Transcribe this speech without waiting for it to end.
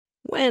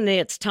When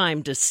it's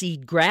time to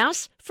seed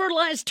grass,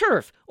 fertilize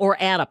turf, or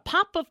add a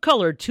pop of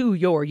color to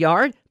your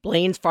yard,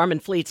 Blaine's Farm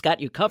and Fleet's got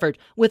you covered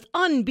with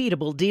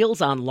unbeatable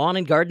deals on lawn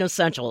and garden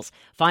essentials.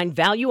 Find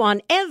value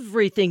on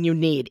everything you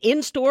need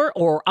in-store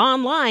or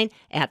online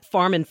at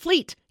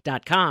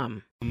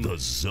farmandfleet.com. The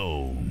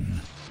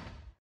Zone.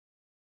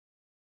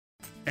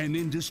 An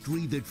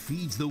industry that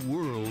feeds the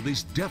world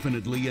is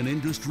definitely an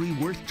industry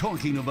worth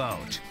talking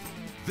about.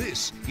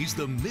 This is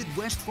the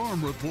Midwest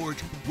Farm Report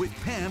with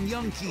Pam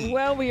Youngkey.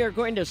 Well, we are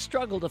going to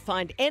struggle to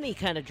find any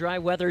kind of dry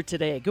weather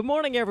today. Good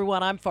morning,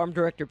 everyone. I'm Farm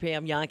Director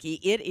Pam Youngkey.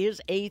 It is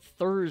a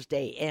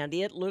Thursday, and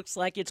it looks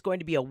like it's going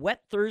to be a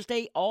wet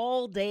Thursday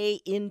all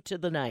day into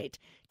the night.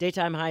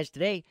 Daytime highs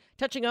today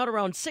touching out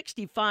around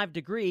 65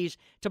 degrees.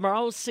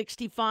 Tomorrow,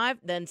 65.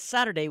 Then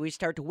Saturday, we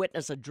start to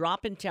witness a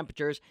drop in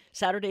temperatures.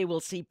 Saturday, we'll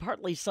see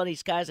partly sunny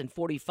skies and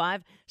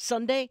 45.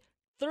 Sunday,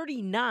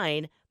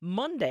 39.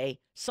 Monday,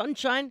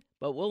 sunshine,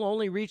 but we'll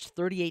only reach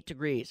 38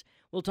 degrees.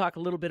 We'll talk a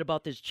little bit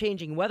about this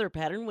changing weather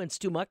pattern when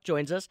Stu Muck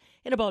joins us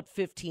in about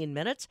 15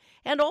 minutes.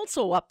 And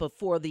also up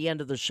before the end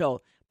of the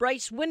show,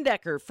 Bryce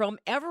Windecker from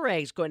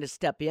Everag is going to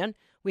step in.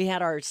 We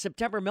had our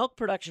September milk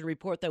production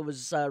report that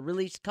was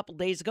released a couple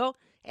days ago,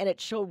 and it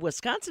showed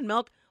Wisconsin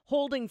milk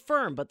holding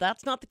firm, but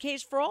that's not the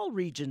case for all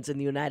regions in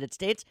the United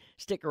States.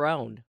 Stick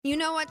around. You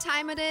know what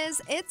time it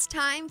is? It's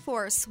time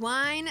for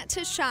Swine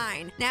to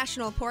Shine.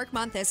 National Pork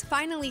Month is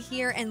finally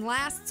here and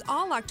lasts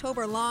all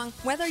October long.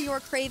 Whether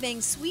you're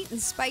craving sweet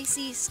and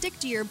spicy,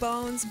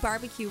 stick-to-your-bones,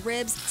 barbecue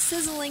ribs,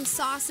 sizzling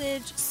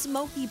sausage,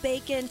 smoky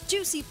bacon,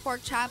 juicy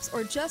pork chops,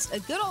 or just a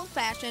good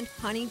old-fashioned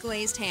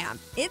honey-glazed ham,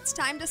 it's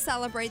time to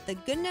celebrate the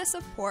goodness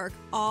of pork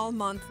all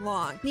month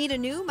long. Need a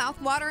new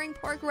mouth-watering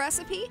pork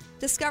recipe?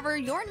 Discover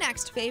your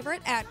next favorite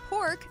at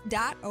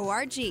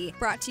pork.org.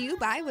 Brought to you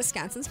by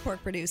Wisconsin's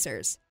pork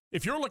producers.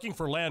 If you're looking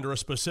for land or a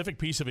specific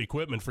piece of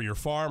equipment for your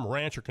farm,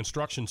 ranch, or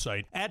construction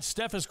site, add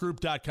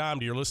steffesgroup.com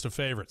to your list of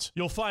favorites.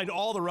 You'll find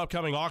all their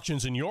upcoming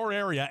auctions in your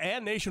area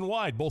and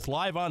nationwide, both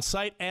live on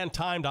site and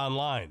timed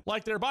online.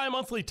 Like their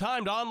bi-monthly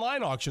timed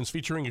online auctions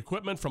featuring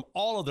equipment from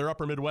all of their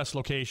upper Midwest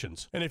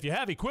locations. And if you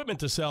have equipment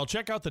to sell,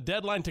 check out the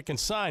deadline to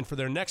consign for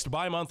their next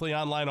bi-monthly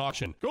online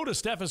auction. Go to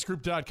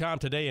steffesgroup.com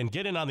today and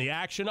get in on the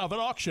action of an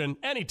auction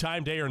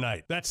anytime, day or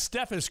night. That's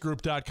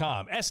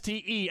steffesgroup.com,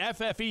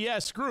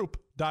 STEFFES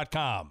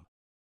group.com.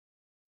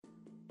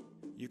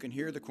 You can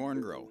hear the corn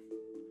grow.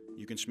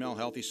 You can smell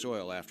healthy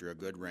soil after a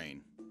good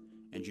rain.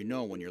 And you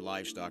know when your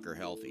livestock are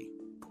healthy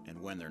and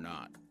when they're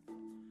not.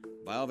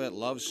 BioVet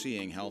loves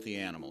seeing healthy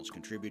animals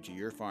contribute to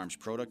your farm's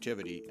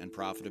productivity and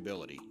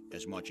profitability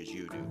as much as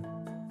you do.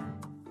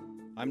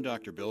 I'm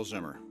Dr. Bill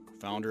Zimmer,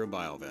 founder of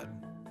BioVet.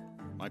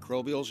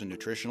 Microbials and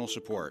nutritional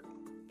support.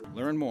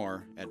 Learn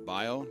more at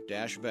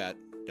bio-vet.com.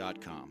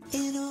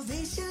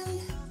 Innovation,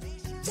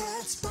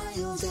 that's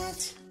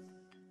BioVet.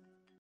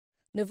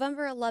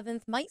 November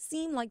 11th might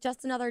seem like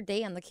just another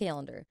day on the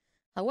calendar.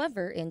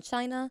 However, in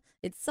China,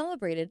 it's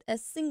celebrated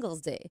as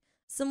Singles' Day,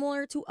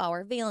 similar to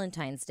our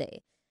Valentine's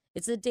Day.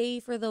 It's a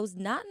day for those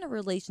not in a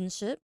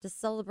relationship to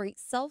celebrate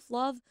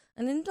self-love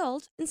and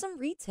indulge in some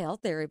retail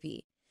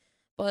therapy.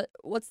 But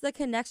what's the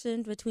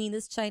connection between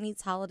this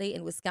Chinese holiday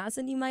and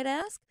Wisconsin, you might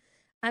ask?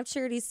 I'm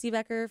Charity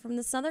Seebecker from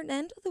the southern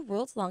end of the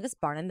world's longest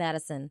barn in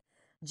Madison.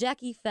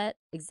 Jackie Fett,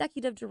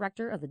 Executive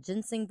Director of the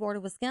Ginseng Board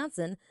of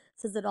Wisconsin,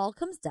 says it all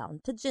comes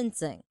down to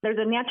ginseng. There's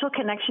a natural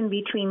connection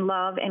between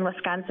love and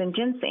Wisconsin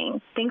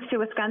ginseng. Thanks to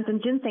Wisconsin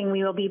ginseng,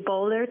 we will be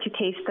bolder to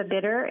taste the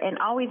bitter and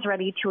always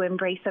ready to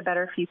embrace a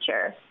better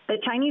future. The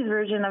Chinese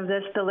version of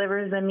this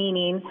delivers the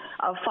meaning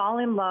of fall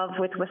in love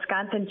with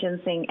Wisconsin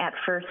ginseng at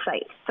first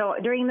sight. So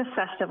during this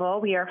festival,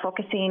 we are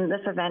focusing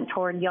this event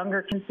toward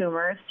younger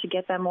consumers to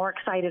get them more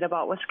excited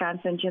about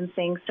Wisconsin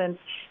ginseng, since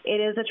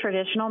it is a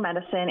traditional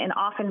medicine and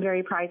often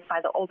very prized by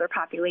the older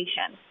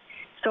population.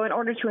 So in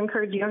order to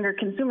encourage younger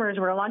consumers,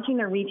 we're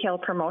launching a retail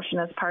promotion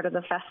as part of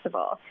the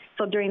festival.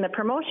 So during the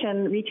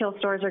promotion, retail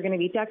stores are going to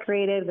be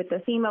decorated with the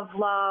theme of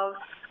love,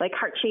 like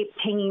heart-shaped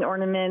hanging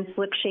ornaments,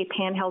 lip-shaped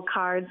handheld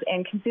cards,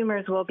 and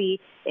consumers will be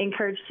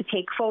encouraged to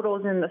take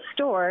photos in the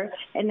store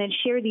and then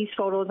share these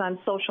photos on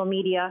social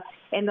media,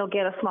 and they'll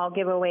get a small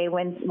giveaway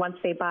once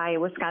they buy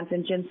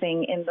Wisconsin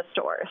ginseng in the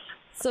stores.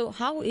 So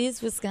how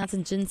is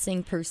Wisconsin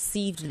ginseng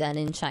perceived then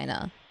in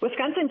China?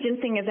 Wisconsin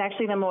ginseng is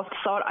actually the most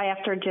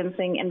sought-after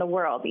ginseng in the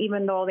world,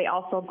 even though they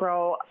also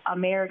grow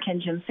American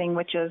ginseng,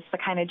 which is the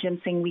kind of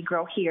ginseng we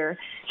grow here.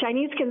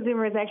 Chinese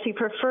consumers actually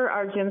prefer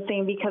our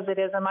ginseng because it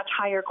is a much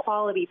higher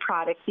quality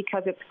product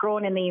because it's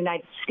grown in the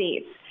United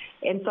States.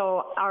 And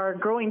so our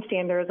growing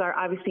standards are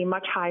obviously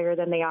much higher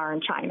than they are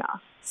in China.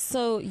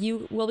 So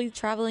you will be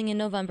traveling in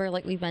November,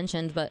 like we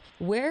mentioned, but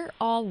where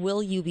all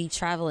will you be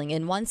traveling?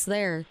 And once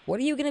there,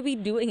 what are you going to be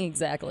doing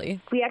exactly?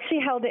 We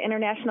actually held the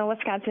International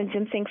Wisconsin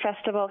Ginseng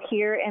Festival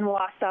here in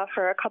Wausau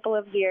for a couple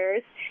of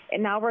years,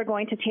 and now we're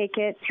going to take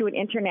it to an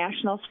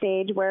international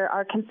stage where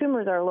our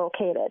consumers are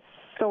located.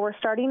 So we're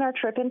starting our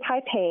trip in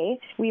Taipei.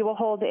 We will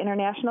hold the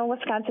International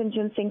Wisconsin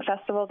Ginseng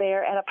Festival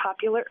there at a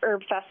popular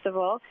herb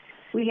festival.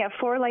 We have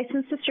 4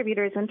 licensed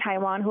distributors in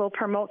Taiwan who will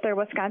promote their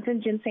Wisconsin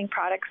ginseng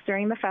products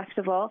during the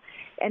festival,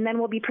 and then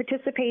we'll be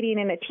participating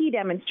in a tea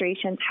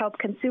demonstration to help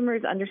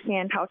consumers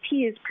understand how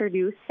tea is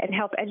produced and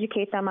help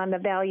educate them on the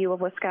value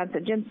of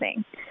Wisconsin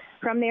ginseng.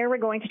 From there, we're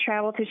going to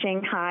travel to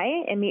Shanghai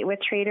and meet with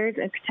traders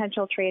and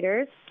potential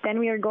traders. Then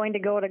we are going to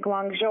go to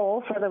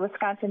Guangzhou for the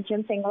Wisconsin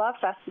Ginseng Love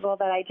Festival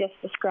that I just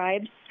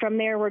described. From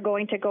there, we're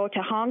going to go to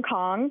Hong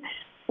Kong,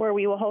 where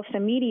we will host a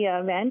media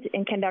event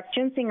and conduct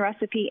ginseng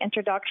recipe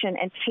introduction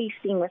and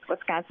tasting with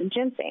Wisconsin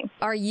ginseng.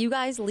 Are you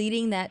guys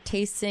leading that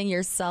tasting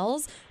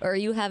yourselves, or are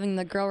you having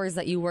the growers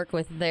that you work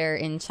with there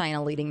in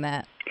China leading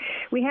that?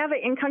 We have an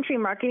in-country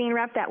marketing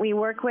rep that we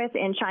work with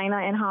in China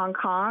and Hong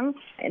Kong.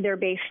 They're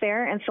based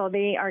there, and so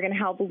they are going to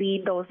help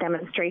lead those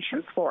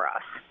demonstrations for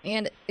us.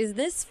 And is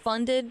this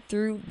funded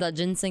through the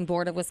Ginseng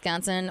Board of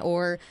Wisconsin,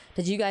 or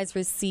did you guys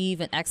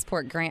receive an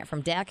export grant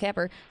from DACAP,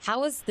 or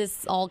how is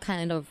this all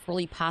kind of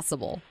really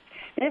possible?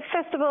 This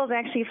festival is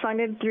actually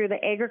funded through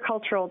the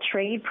Agricultural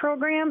Trade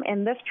Program,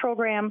 and this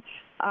program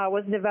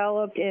was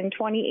developed in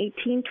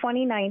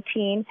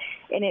 2018-2019,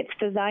 and it's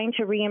designed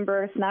to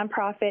reimburse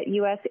nonprofit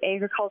U.S.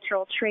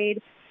 agricultural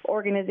trade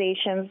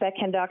organizations that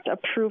conduct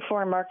approved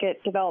foreign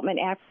market development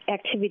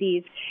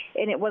activities.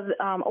 And it was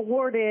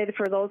awarded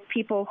for those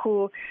people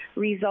who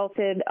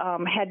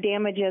had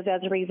damages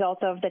as a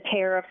result of the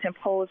tariffs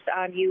imposed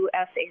on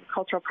U.S.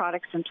 agricultural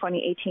products in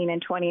 2018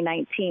 and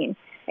 2019.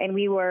 And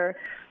we were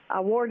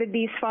awarded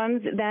these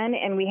funds then,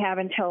 and we have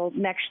until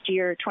next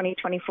year,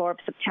 2024,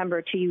 September,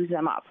 to use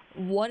them up.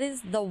 What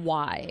is the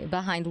why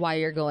behind why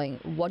you're going?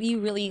 What do you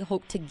really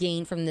hope to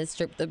gain from this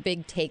trip? The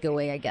big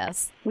takeaway, I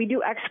guess. We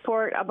do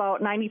export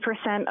about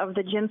 90% of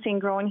the ginseng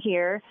grown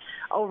here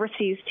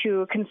overseas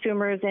to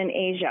consumers in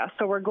Asia.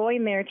 So we're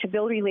going there to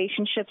build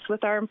relationships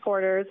with our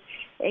importers,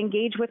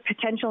 engage with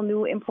potential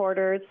new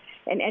importers,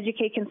 and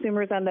educate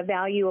consumers on the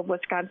value of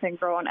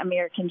Wisconsin-grown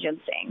American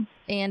ginseng.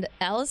 And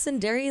Allison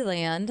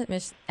Dairyland,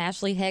 Ms.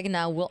 Ashley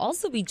Hagenow, will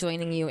also be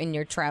joining you in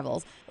your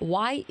travels.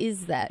 Why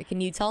is that?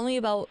 Can you tell me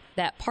about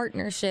that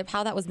partnership,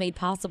 how that was made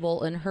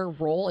possible, and her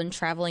role in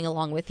traveling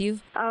along with you?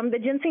 The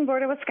Ginseng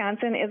Board of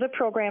Wisconsin is a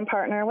program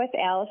partner with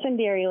Allison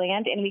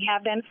Dairyland, and we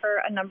have been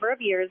for a number of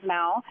years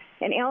now.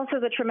 And Alice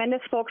is a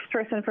tremendous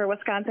spokesperson for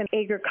Wisconsin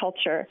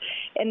agriculture.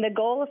 And the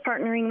goal of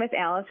partnering with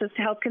Alice is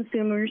to help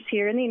consumers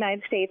here in the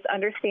United States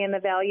understand the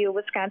value of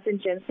Wisconsin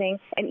ginseng,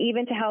 and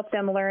even to help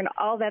them learn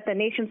all that the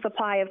nation's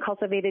supply of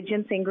cultivated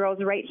ginseng grows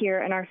right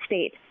here in our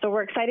state. So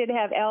we're excited to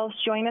have Alice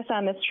join us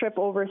on this trip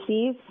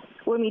overseas.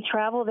 When we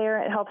travel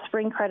there, it helps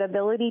bring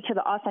credibility to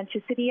the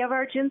authenticity of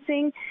our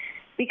ginseng,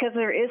 because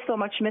there is so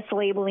much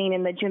mislabeling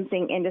in the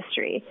ginseng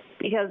industry.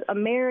 Because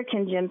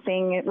American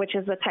ginseng, which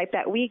is the type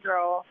that we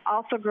grow,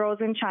 also grows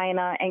in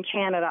China and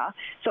Canada.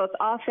 So it's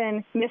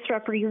often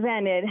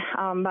misrepresented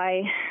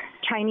by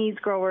Chinese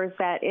growers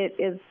that it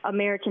is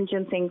American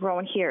ginseng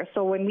grown here.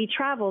 So when we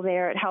travel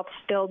there, it helps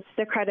build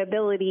the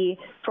credibility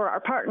for our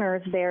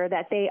partners there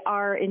that they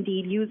are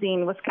indeed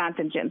using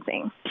Wisconsin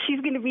ginseng. She's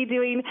going to be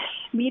doing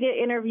media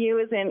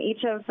interviews in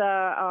each of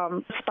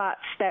the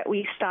spots that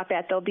we stop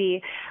at. There'll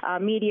be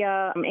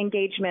media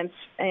engagements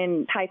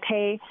in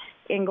Taipei,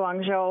 in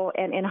Guangzhou,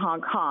 and in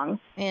Hong Kong.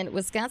 And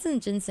Wisconsin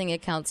ginseng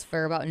accounts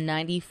for about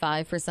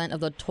 95%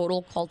 of the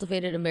total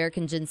cultivated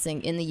American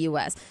ginseng in the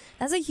U.S.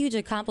 That's a huge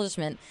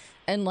accomplishment.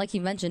 And like you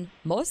mentioned,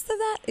 most of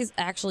that is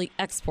actually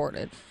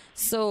exported.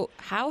 So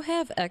how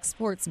have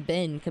exports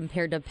been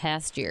compared to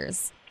past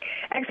years?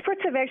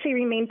 Exports have actually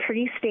remained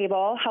pretty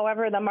stable.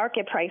 However, the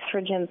market price for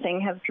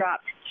ginseng has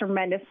dropped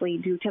tremendously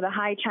due to the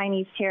high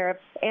Chinese tariffs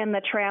and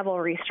the travel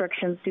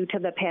restrictions due to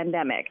the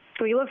pandemic.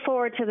 So we look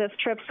forward to this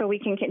trip so we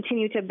can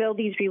continue to build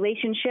these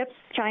relationships.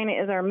 China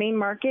is our main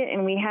market,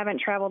 and we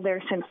haven't traveled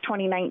there since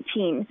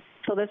 2019.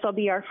 So this will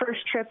be our first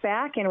trip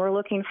back, and we're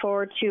looking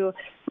forward to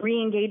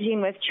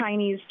re-engaging with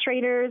Chinese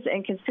traders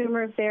and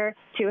consumers there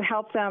to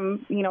help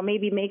them,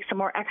 maybe make some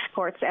more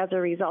exports as a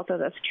result of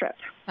this trip.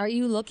 Are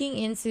you looking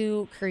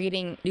into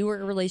creating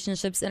newer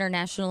relationships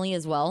internationally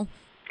as well?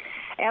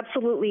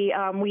 Absolutely.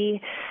 We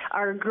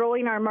are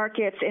growing our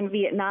markets in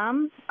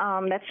Vietnam.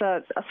 That's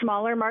a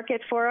smaller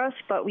market for us,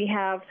 but we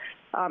have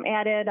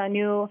added a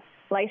new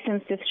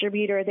licensed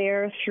distributor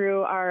there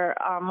through our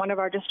one of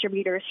our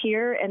distributors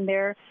here, and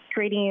they're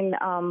creating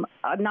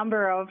a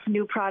number of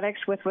new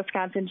products with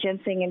Wisconsin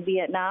ginseng in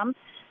Vietnam.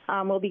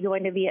 We'll be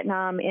going to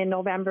Vietnam in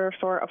November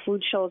for a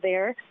food show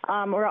there.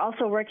 We're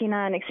also working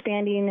on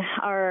expanding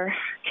our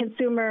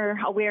consumer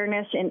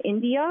awareness in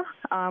India.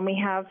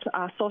 We have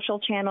social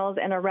channels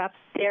and a rep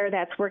there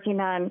that's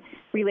working on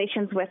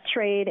relations with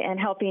trade and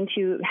helping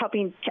to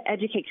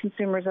educate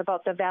consumers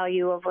about the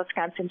value of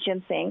Wisconsin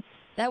ginseng.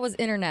 That was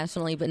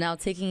internationally, but now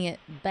taking it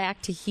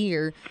back to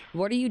here,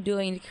 what are you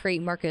doing to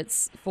create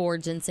markets for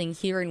ginseng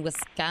here in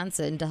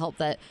Wisconsin to help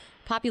that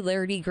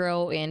popularity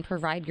grow and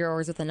provide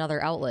growers with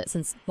another outlet,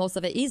 since most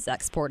of it is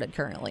exported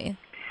currently?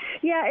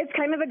 Yeah, it's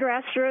kind of a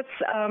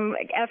grassroots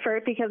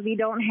effort because we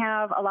don't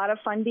have a lot of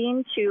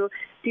funding to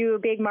do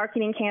big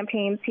marketing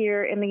campaigns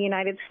here in the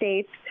United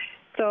States.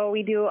 So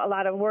we do a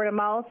lot of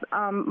word-of-mouth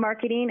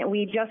marketing.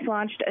 We just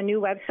launched a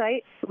new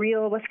website,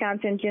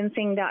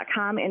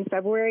 realwisconsinginseng.com, in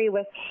February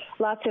with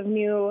lots of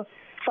new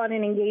fun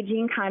and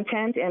engaging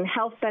content and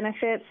health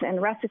benefits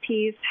and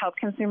recipes to help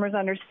consumers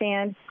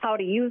understand how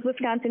to use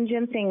Wisconsin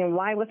ginseng and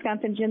why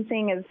Wisconsin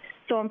ginseng is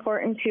so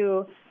important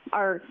to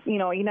our,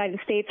 United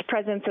States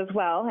presence as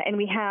well. And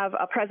we have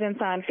a presence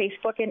on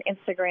Facebook and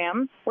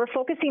Instagram. We're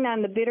focusing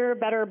on the bitter,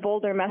 better,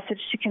 bolder message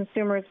to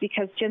consumers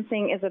because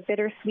ginseng is a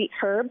bittersweet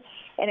herb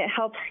and it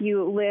helps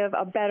you live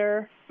a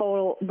better,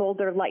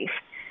 bolder life.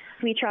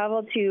 We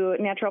traveled to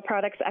Natural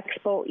Products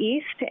Expo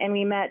East and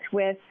we met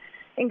with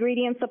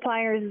ingredient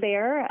suppliers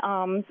there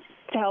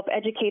to help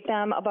educate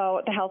them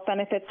about the health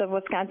benefits of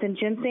Wisconsin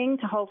ginseng,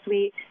 to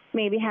hopefully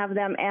maybe have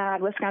them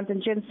add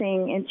Wisconsin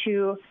ginseng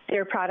into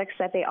their products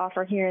that they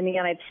offer here in the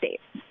United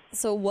States.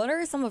 So what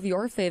are some of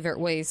your favorite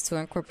ways to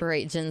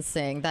incorporate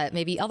ginseng that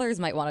maybe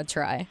others might want to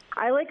try?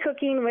 I like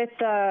cooking with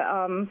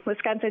the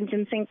Wisconsin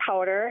ginseng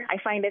powder. I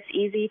find it's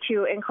easy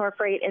to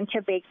incorporate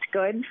into baked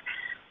goods.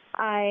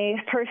 I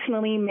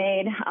personally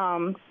made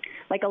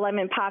like a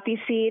lemon poppy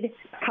seed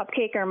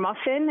cupcake or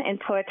muffin and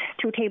put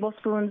 2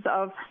 tablespoons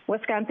of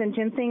Wisconsin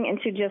ginseng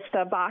into just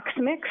a box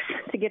mix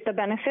to get the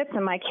benefits.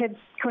 And my kids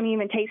couldn't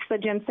even taste the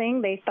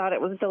ginseng. They thought it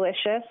was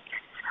delicious.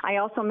 I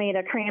also made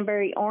a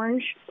cranberry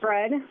orange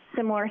bread,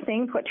 similar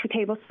thing, put 2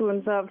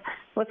 tablespoons of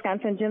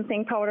Wisconsin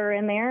ginseng powder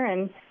in there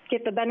and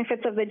get the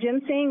benefits of the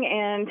ginseng,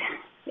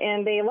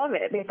 and they love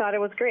it. They thought it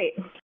was great.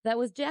 That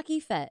was Jackie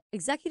Fett,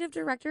 Executive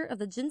Director of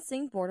the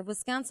Ginseng Board of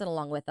Wisconsin,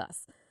 along with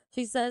us.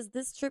 She says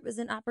this trip is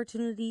an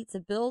opportunity to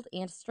build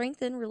and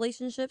strengthen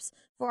relationships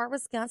for our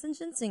Wisconsin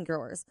ginseng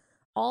growers,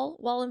 all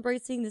while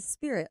embracing the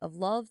spirit of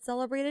love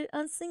celebrated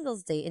on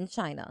Singles' Day in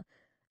China.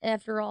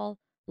 After all,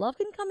 love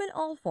can come in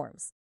all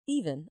forms,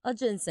 even a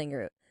ginseng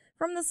root.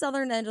 From the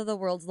southern end of the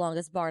world's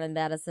longest barn in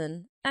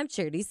Madison, I'm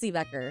Charity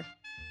Seebecker.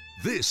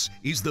 This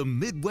is the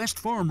Midwest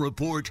Farm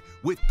Report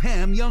with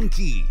Pam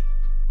Youngkey.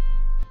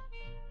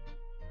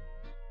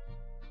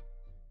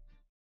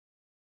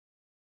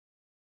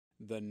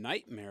 The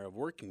nightmare of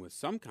working with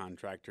some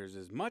contractors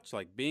is much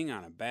like being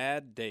on a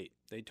bad date.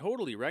 They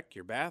totally wreck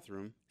your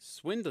bathroom,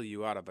 swindle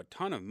you out of a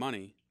ton of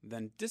money,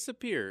 then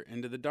disappear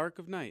into the dark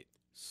of night.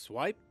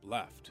 Swipe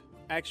left.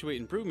 Actuate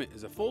Improvement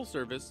is a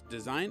full-service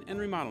design and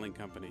remodeling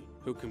company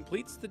who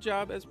completes the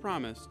job as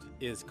promised,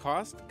 is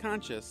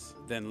cost-conscious,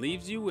 then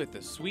leaves you with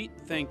a sweet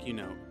thank you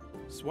note.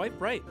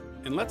 Swipe right,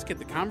 and let's get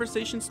the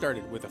conversation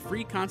started with a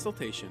free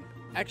consultation.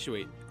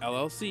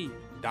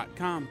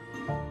 ActuateLLC.com.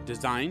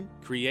 Design,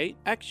 create,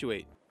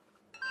 actuate.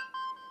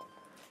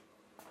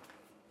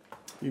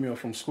 Email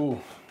from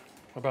school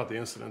about the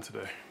incident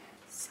today.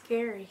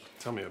 Scary.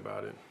 Tell me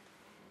about it.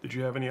 Did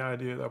you have any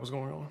idea that was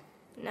going on?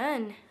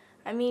 None.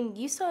 I mean,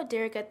 you saw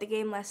Derek at the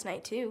game last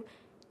night, too.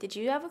 Did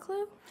you have a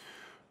clue?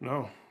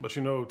 No, but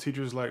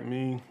teachers like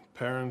me,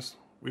 parents,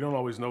 we don't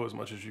always know as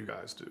much as you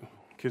guys do.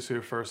 Kids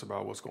hear first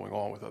about what's going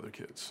on with other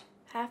kids.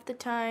 Half the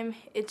time,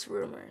 it's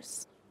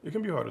rumors. It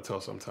can be hard to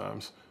tell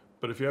sometimes,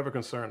 but if you're ever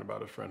concerned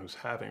about a friend who's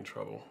having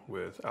trouble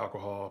with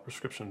alcohol,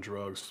 prescription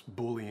drugs,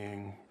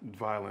 bullying,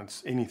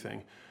 violence,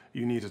 anything,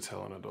 you need to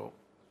tell an adult.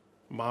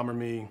 Mom or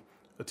me,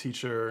 a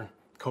teacher,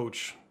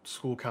 coach,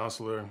 school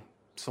counselor,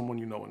 someone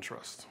you know and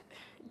trust.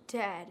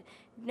 Dad,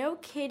 no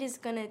kid is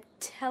gonna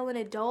tell an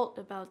adult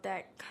about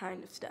that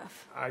kind of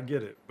stuff. I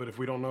get it, but if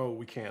we don't know,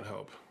 we can't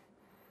help.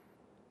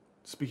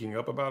 Speaking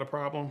up about a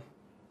problem,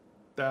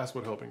 that's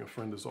what helping a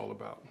friend is all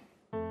about.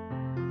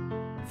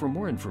 For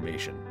more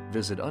information,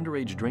 visit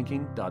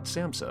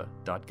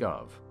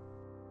underagedrinking.samhsa.gov.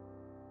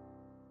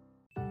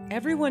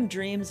 Everyone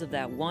dreams of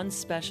that one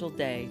special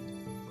day.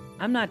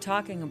 I'm not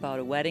talking about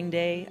a wedding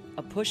day,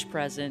 a push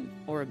present,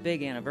 or a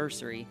big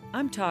anniversary.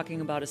 I'm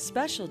talking about a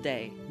special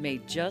day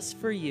made just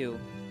for you.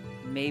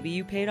 Maybe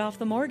you paid off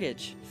the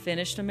mortgage,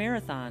 finished a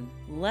marathon,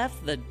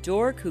 left the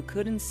dork who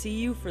couldn't see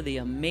you for the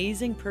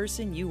amazing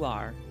person you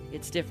are.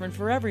 It's different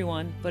for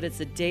everyone, but it's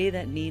a day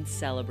that needs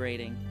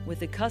celebrating,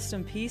 with a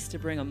custom piece to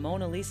bring a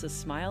Mona Lisa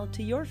smile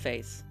to your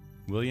face.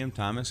 William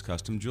Thomas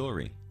Custom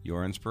Jewelry.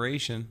 Your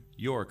inspiration,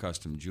 your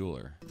custom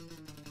jeweler.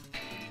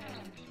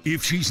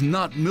 If she's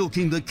not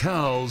milking the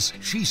cows,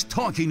 she's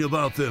talking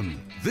about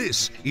them.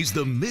 This is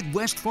the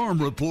Midwest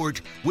Farm Report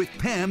with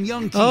Pam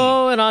Youngkey.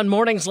 Oh, and on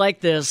mornings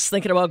like this,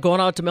 thinking about going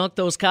out to milk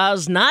those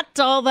cows, not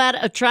all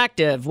that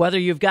attractive. Whether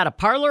you've got a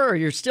parlor or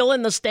you're still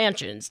in the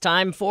stanchions,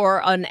 time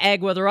for an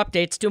ag weather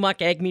update. Stu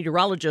Muck, ag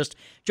meteorologist,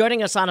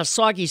 joining us on a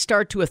soggy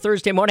start to a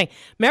Thursday morning.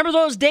 Remember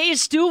those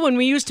days, Stu, when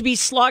we used to be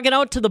slogging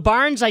out to the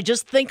barns? I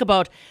just think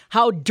about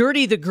how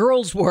dirty the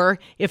girls were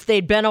if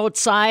they'd been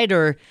outside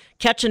or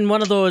catching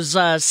one of those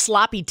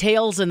sloppy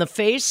tails in the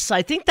face.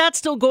 I think that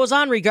still goes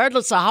on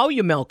regardless of how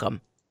you milk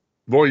them.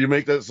 Boy, you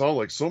make that sound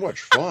like so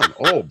much fun.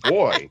 Oh,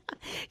 boy.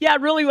 Yeah,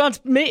 it really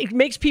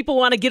makes people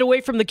want to get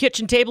away from the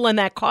kitchen table and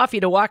that coffee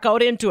to walk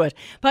out into it.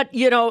 But,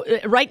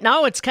 right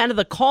now it's kind of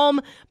the calm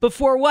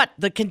before what?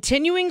 The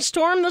continuing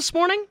storm this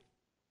morning?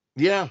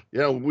 Yeah,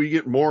 we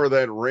get more of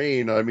that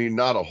rain. I mean,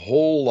 not a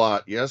whole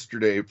lot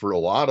yesterday for a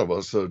lot of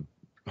us.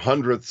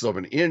 hundredths of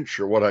an inch,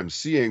 or what I'm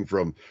seeing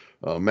from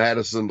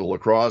Madison to La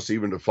Crosse,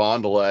 even to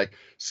Fond du Lac.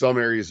 Some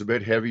areas a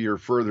bit heavier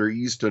further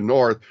east and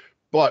north.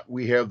 But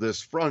we have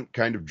this front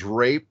kind of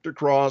draped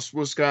across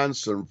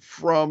Wisconsin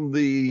from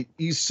the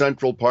east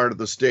central part of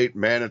the state,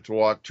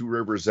 Manitowoc, Two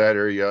Rivers, that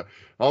area,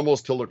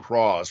 almost to La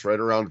Crosse, right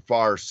around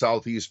far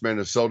southeast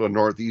Minnesota,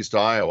 northeast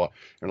Iowa.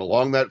 And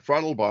along that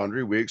frontal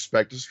boundary, we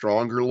expect a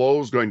stronger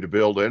low is going to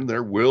build in.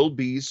 There will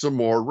be some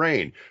more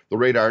rain. The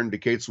radar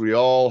indicates we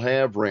all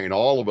have rain,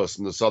 all of us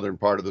in the southern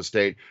part of the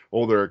state.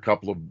 Oh, there are a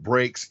couple of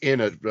breaks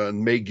in it,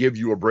 may give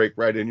you a break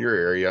right in your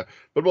area.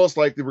 But most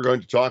likely we're going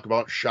to talk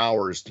about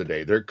showers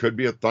today. There could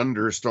be a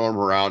thunderstorm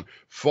around.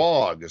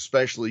 Fog,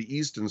 especially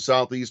east and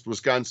southeast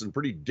Wisconsin,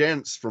 pretty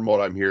dense from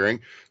what I'm hearing.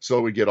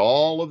 So we get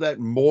all of that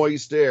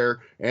moist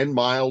air and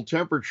mild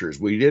temperatures.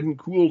 We didn't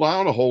cool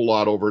down a whole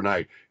lot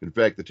overnight. In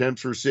fact, the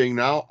temps we're seeing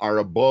now are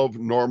above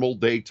normal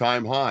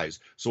daytime highs.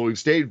 So we've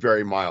stayed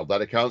very mild.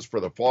 That accounts for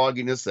the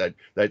fogginess, that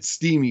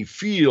steamy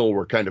feel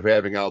we're kind of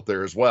having out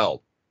there as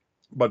well.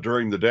 But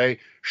during the day,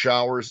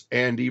 showers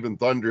and even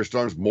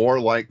thunderstorms more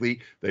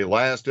likely. They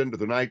last into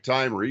the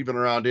nighttime or even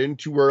around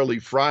into early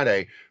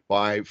Friday.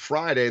 By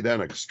Friday, then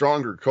a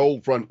stronger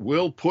cold front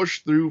will push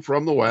through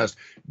from the west,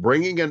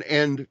 bringing an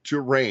end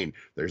to rain.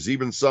 There's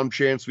even some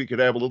chance we could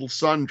have a little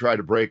sun try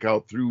to break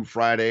out through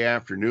Friday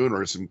afternoon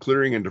or some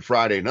clearing into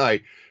Friday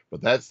night.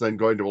 But that's then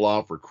going to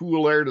allow for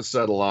cool air to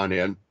settle on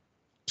in.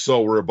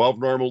 So we're above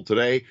normal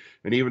today,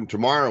 and even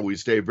tomorrow we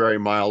stay very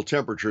mild.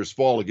 Temperatures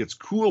fall. It gets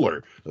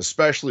cooler,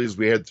 especially as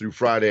we head through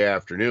Friday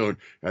afternoon,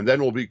 and then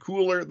we'll be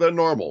cooler than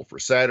normal for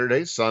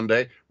Saturday,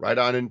 Sunday, right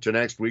on into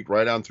next week,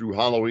 right on through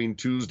Halloween,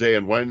 Tuesday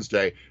and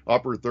Wednesday.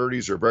 Upper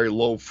 30s or very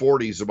low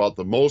 40s, about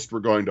the most we're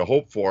going to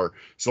hope for.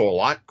 So a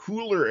lot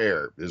cooler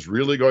air is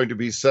really going to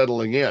be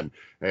settling in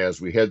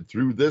as we head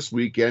through this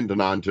weekend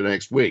and on to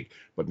next week.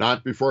 But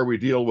not before we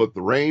deal with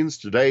the rains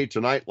today,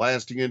 tonight,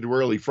 lasting into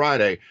early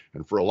Friday.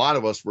 And for a lot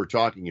of us, we're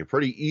talking a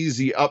pretty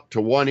easy up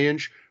to 1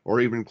 inch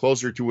or even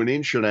closer to 1.5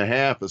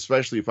 inches,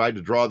 especially if I had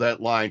to draw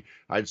that line.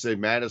 I'd say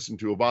Madison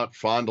to about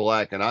Fond du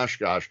Lac and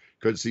Oshkosh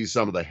could see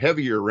some of the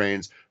heavier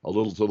rains a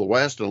little to the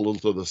west and a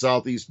little to the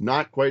southeast.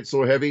 Not quite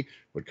so heavy,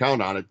 but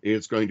count on it.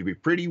 It's going to be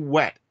pretty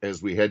wet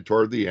as we head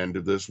toward the end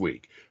of this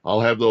week.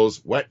 I'll have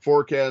those wet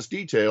forecast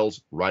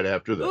details right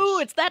after this. Ooh,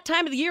 it's that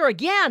time of the year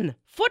again.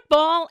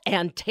 Football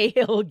and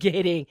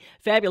tailgating.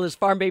 Fabulous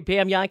Farm Babe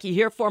Pam Yankee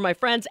here for my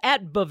friends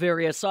at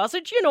Bavaria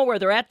Sausage. You know where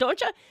they're at, don't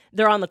you?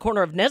 They're on the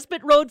corner of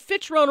Nesbitt Road,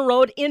 Fitchrona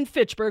Road in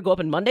Fitchburg.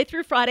 Open Monday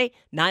through Friday,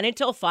 9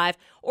 until 5,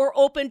 or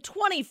open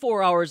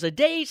 24 hours a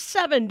day,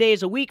 7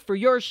 days a week for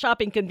your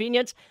shopping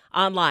convenience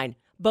online.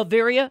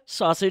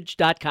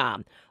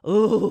 BavariaSausage.com.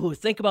 Ooh,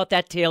 think about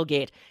that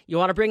tailgate. You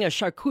want to bring a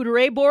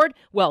charcuterie board?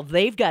 Well,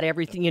 they've got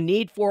everything you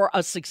need for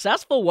a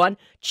successful one.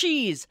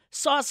 Cheese,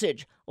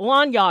 sausage,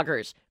 lawn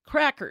yoggers,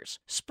 crackers,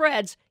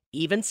 spreads,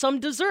 even some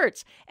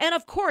desserts. And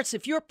of course,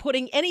 if you're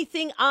putting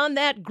anything on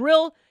that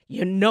grill,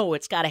 you know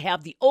it's got to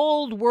have the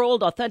old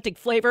world authentic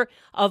flavor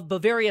of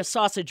Bavaria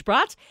sausage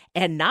brats,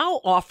 and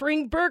now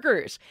offering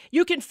burgers.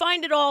 You can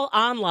find it all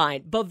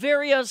online,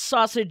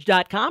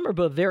 BavariaSausage.com or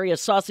Bavaria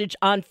Sausage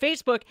on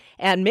Facebook,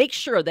 and make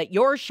sure that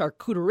your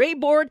charcuterie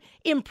board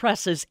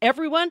impresses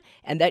everyone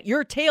and that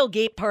your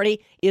tailgate party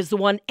is the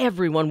one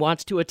everyone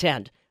wants to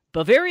attend.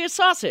 Bavaria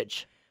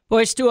Sausage.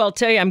 Boy, Stu, I'll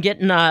tell you, I'm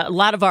getting a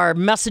lot of our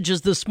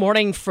messages this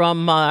morning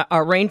from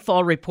our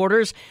rainfall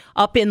reporters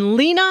up in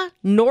Lena,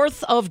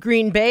 north of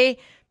Green Bay.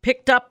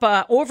 Picked up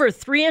over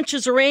 3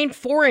 inches of rain,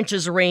 4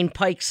 inches of rain,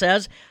 Pike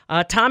says.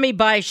 Tommy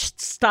by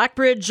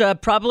Stockbridge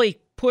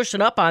probably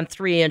pushing up on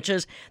 3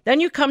 inches.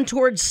 Then you come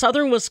towards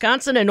southern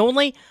Wisconsin and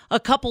only a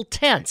couple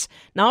tenths.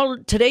 Now,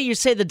 today you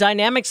say the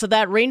dynamics of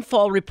that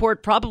rainfall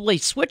report probably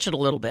switch it a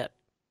little bit.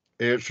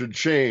 It should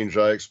change.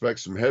 I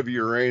expect some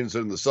heavier rains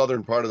in the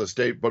southern part of the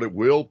state, but it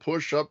will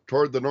push up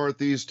toward the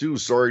northeast too,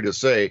 sorry to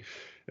say.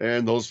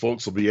 And those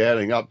folks will be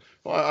adding up.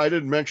 Well, I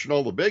didn't mention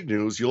all the big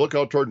news. You look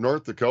out toward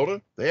North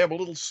Dakota, they have a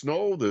little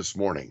snow this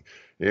morning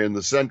in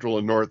the central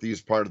and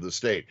northeast part of the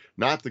state.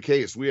 Not the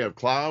case. We have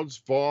clouds,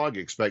 fog,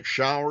 expect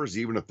showers,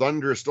 even a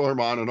thunderstorm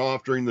on and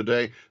off during the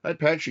day. That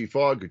patchy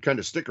fog could kind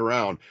of stick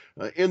around.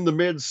 In the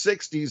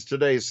mid-60s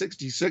today,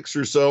 66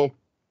 or so.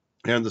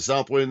 And the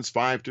south winds,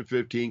 5 to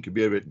 15, can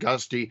be a bit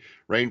gusty.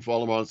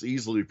 Rainfall amounts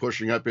easily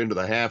pushing up into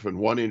the 1/2 and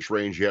 1 inch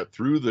range yet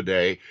through the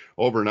day.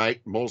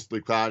 Overnight, mostly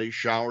cloudy.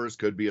 Showers,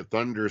 could be a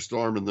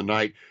thunderstorm in the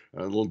night.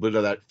 A little bit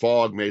of that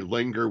fog may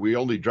linger. We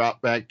only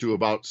drop back to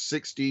about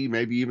 60,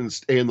 maybe even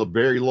stay in the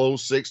very low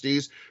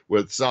 60s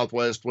with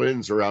southwest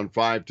winds around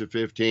 5 to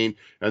 15.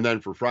 And then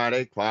for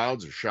Friday,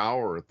 clouds, a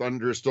shower, or a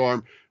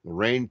thunderstorm. The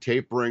rain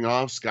tapering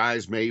off.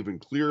 Skies may even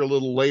clear a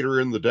little later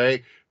in the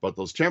day. But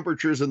those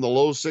temperatures in the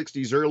low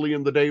 60s early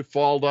in the day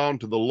fall down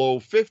to the low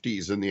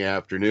 50s in the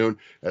afternoon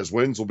as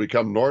winds will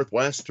become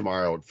northwest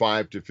tomorrow at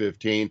 5 to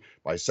 15.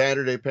 By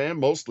Saturday, Pam,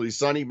 mostly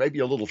sunny, maybe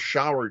a little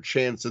shower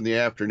chance in the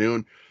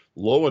afternoon.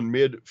 low and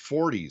mid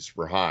 40s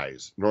for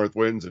highs. North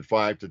winds at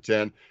 5 to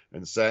 10.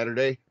 And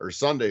Sunday,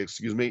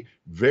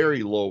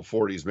 very low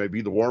 40s, may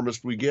be the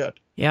warmest we get.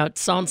 Yeah, it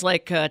sounds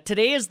like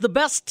today is the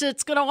best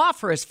it's going to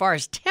offer as far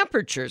as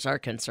temperatures are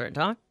concerned,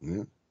 huh?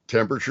 Yeah.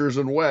 Temperatures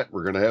and wet,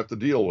 we're going to have to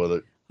deal with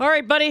it. All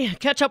right, buddy.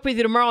 Catch up with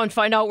you tomorrow and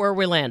find out where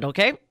we land,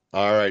 okay?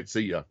 All right,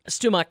 see ya.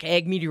 Stu Muck,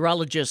 ag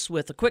meteorologist,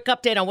 with a quick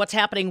update on what's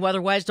happening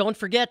weather-wise. Don't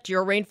forget,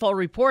 your rainfall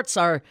reports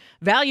are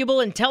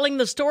valuable in telling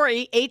the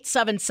story.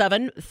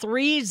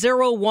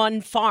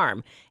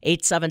 877-301-FARM.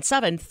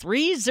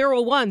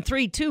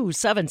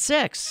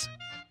 877-301-3276.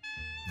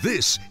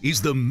 This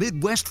is the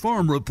Midwest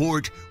Farm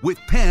Report with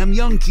Pam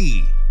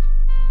Youngkey.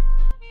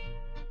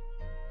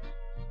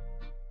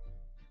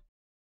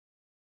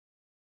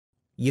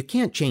 You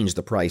can't change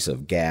the price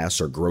of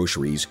gas or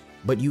groceries,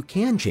 but you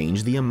can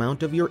change the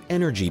amount of your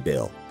energy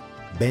bill.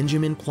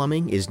 Benjamin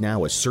Plumbing is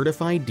now a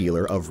certified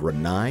dealer of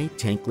Rinnai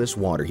tankless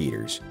water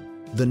heaters,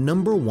 the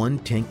 #1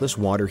 tankless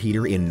water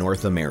heater in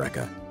North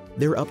America.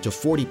 They're up to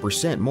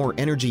 40% more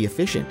energy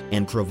efficient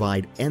and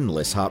provide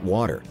endless hot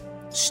water.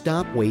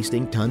 Stop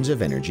wasting tons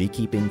of energy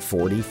keeping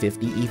 40,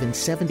 50, even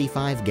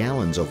 75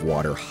 gallons of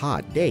water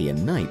hot day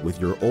and night with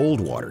your old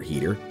water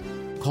heater.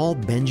 Call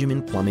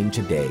Benjamin Plumbing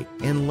today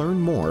and learn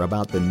more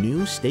about the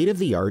new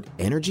state-of-the-art,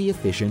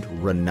 energy-efficient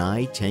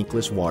Rinnai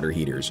tankless water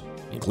heaters,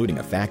 including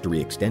a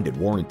factory extended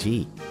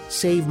warranty.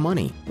 Save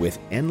money with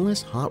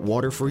endless hot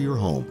water for your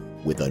home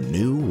with a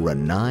new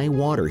Rinnai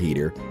water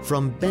heater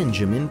from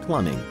Benjamin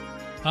Plumbing.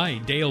 Hi,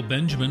 Dale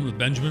Benjamin with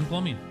Benjamin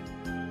Plumbing.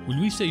 When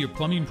we say your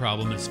plumbing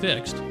problem is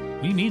fixed,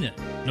 we mean it.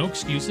 No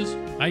excuses.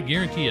 I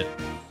guarantee it.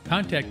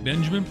 Contact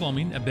Benjamin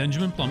Plumbing at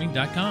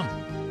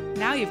benjaminplumbing.com.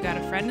 Now you've got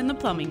a friend in the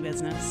plumbing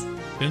business.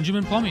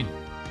 Benjamin Plumbing.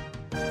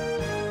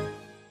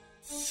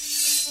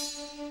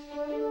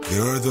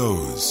 There are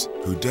those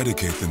who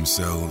dedicate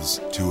themselves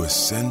to a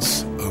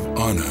sense of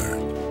honor,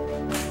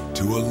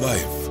 to a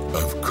life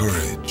of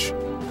courage,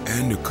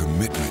 and a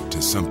commitment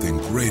to something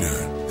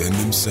greater than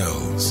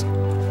themselves.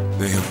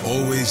 They have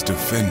always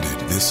defended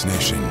this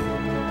nation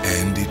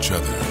and each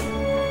other.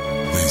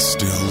 They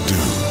still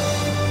do.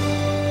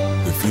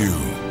 The few,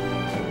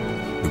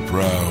 the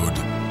proud,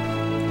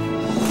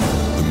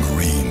 the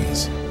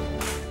Marines.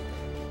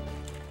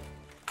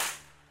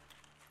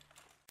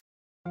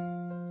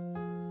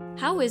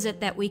 How is it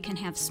that we can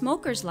have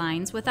smoker's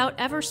lines without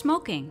ever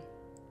smoking?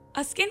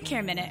 A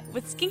skincare minute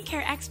with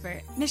skincare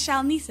expert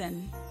Michelle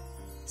Neeson.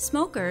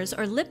 Smokers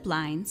or lip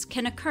lines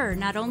can occur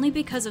not only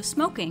because of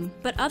smoking,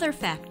 but other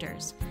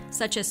factors,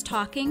 such as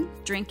talking,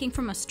 drinking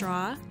from a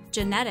straw,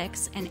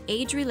 genetics, and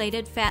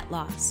age-related fat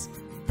loss.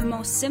 The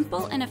most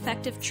simple and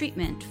effective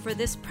treatment for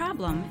this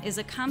problem is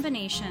a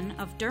combination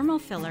of dermal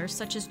fillers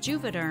such as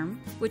Juvederm,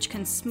 which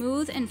can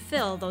smooth and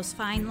fill those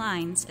fine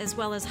lines as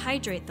well as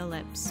hydrate the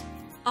lips.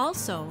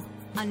 Also,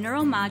 a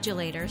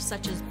neuromodulator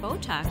such as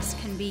Botox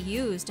can be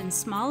used in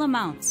small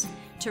amounts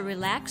to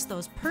relax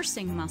those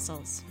pursing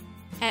muscles.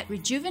 At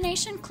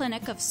Rejuvenation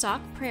Clinic of Sauk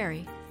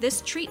Prairie,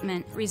 this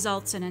treatment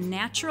results in a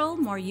natural,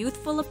 more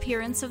youthful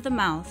appearance of the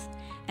mouth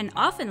and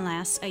often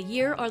lasts a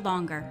year or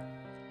longer.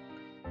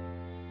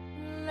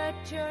 Let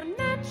your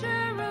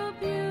natural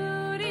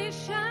beauty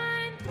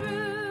shine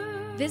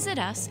through. Visit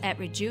us at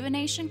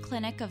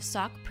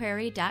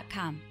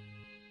rejuvenationclinicofsaukprairie.com.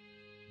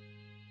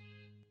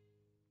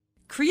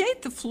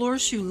 Create the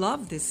floors you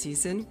love this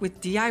season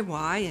with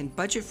DIY and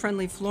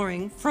budget-friendly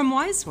flooring from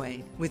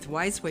Wiseway. With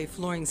Wiseway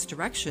Flooring's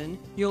direction,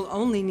 you'll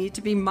only need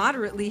to be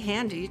moderately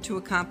handy to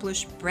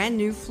accomplish brand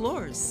new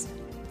floors.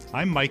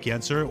 I'm Mike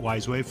Yenser at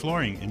Wiseway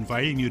Flooring,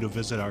 inviting you to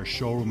visit our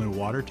showroom in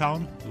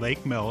Watertown,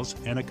 Lake Mills,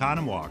 and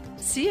Economwalk.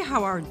 See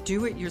how our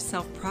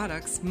do-it-yourself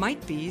products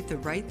might be the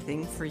right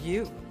thing for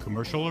you.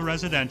 Commercial or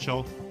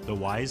residential, the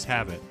Wise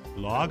have it.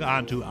 Log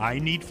on to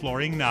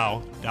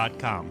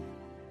ineedflooringnow.com.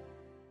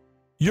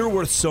 You're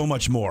worth so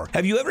much more.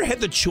 Have you ever had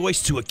the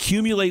choice to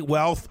accumulate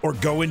wealth or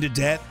go into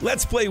debt?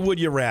 Let's play Would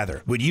You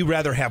Rather. Would you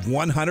rather have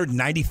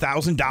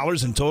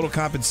 $190,000 in total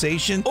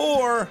compensation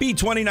or be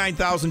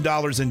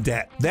 $29,000 in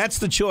debt? That's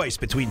the choice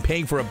between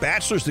paying for a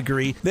bachelor's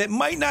degree that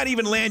might not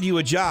even land you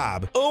a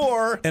job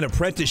or an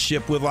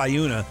apprenticeship with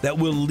LIUNA that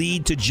will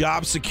lead to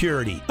job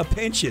security, a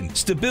pension,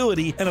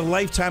 stability, and a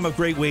lifetime of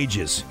great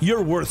wages.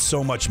 You're worth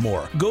so much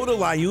more. Go to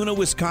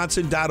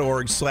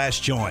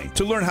liunawisconsin.org/join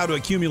to learn how to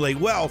accumulate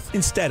wealth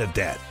instead of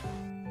debt.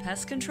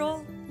 Pest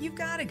control? You've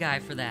got a guy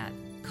for that.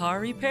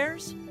 Car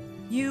repairs?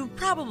 You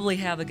probably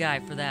have a guy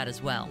for that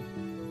as well.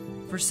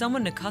 For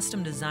someone to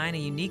custom design a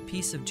unique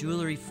piece of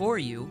jewelry for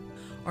you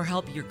or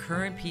help your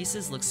current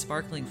pieces look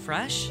sparkling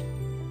fresh?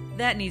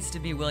 That needs to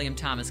be William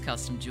Thomas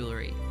Custom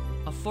Jewelry.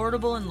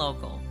 Affordable and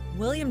local.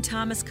 William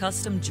Thomas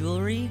Custom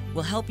Jewelry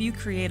will help you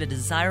create a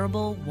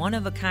desirable,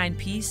 one-of-a-kind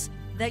piece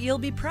that you'll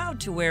be proud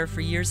to wear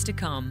for years to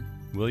come.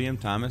 William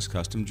Thomas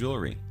Custom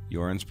Jewelry.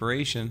 Your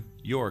inspiration,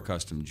 your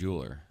custom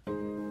jeweler.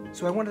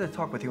 So I wanted to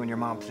talk with you and your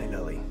mom today,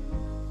 Lily,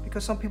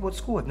 because some people at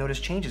school have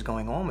noticed changes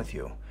going on with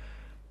you,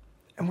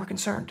 and we're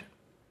concerned.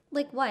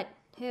 Like what?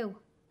 Who?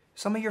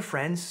 Some of your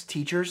friends,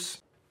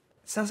 teachers.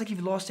 It sounds like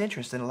you've lost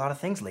interest in a lot of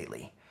things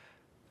lately.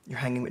 You're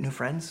hanging with new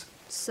friends?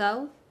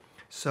 So?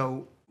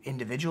 So,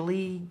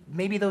 individually,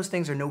 maybe those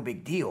things are no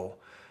big deal.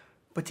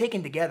 But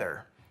taken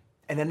together,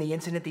 and then the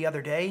incident the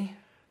other day,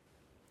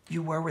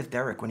 you were with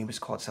Derek when he was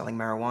caught selling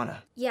marijuana.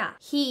 Yeah,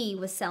 he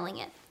was selling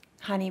it.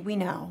 Honey, we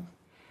know.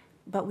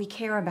 But we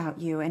care about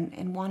you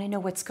and want to know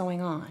what's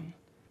going on.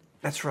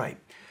 That's right.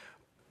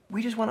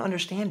 We just want to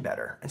understand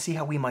better and see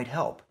how we might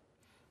help.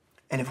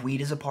 And if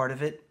weed is a part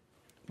of it,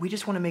 we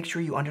just want to make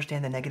sure you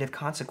understand the negative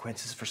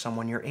consequences for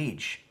someone your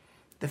age,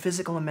 the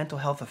physical and mental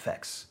health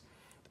effects,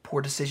 the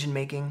poor decision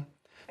making,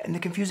 and the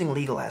confusing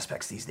legal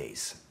aspects these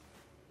days.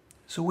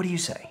 So what do you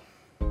say?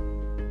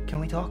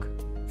 Can we talk?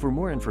 For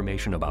more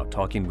information about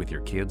talking with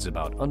your kids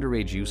about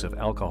underage use of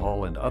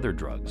alcohol and other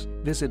drugs,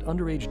 visit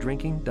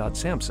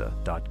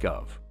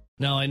underagedrinking.samhsa.gov.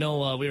 Now, I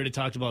know we already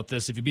talked about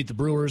this. If you beat the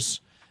Brewers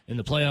in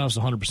the playoffs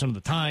 100% of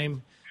the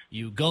time,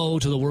 you go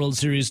to the World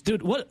Series.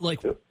 Dude, what,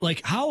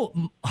 how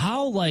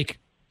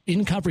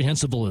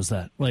incomprehensible is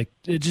that? Like,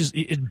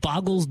 it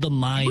boggles the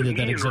mind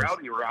that exists. Me and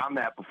Rowdy were on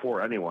that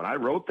before anyone. I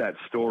wrote that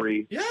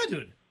story. Yeah,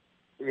 dude.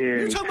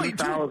 In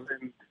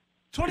 2019.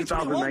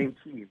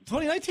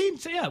 2019?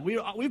 So, yeah,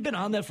 we've been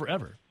on that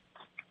forever.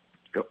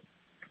 Yep.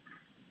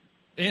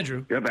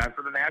 Andrew. Yep,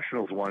 after the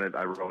Nationals won it,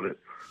 I wrote it.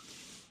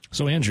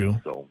 So, Andrew,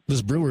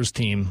 this Brewers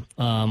team,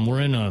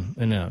 we're in a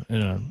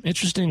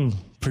interesting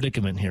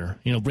predicament here.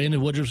 You know, Brandon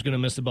Woodruff's going to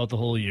miss about the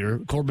whole year.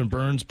 Corbin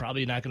Burns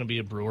probably not going to be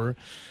a Brewer.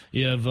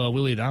 You have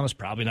Willie Adames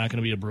probably not going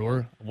to be a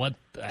Brewer. What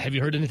have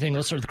you heard anything?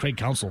 Let's start with Craig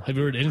Counsell. Have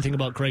you heard anything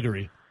about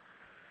Craigery?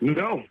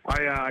 No,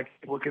 I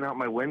keep looking out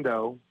my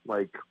window,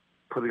 like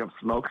putting up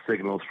smoke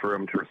signals for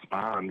him to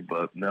respond,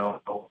 but no,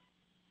 I haven't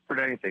heard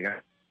anything.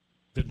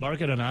 Did Mark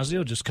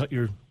Adanazio just cut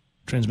your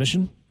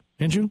transmission,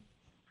 Andrew?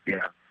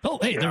 Yeah. Oh,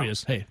 hey, there he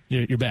is. Hey,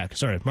 you're back.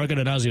 Sorry, Mark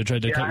Adanazio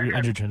tried to cut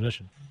your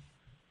transmission.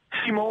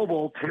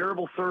 T-Mobile,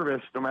 terrible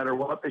service. No matter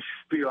what they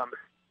should be on the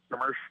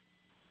commercial.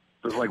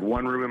 There's like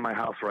one room in my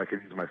house where I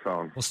can use my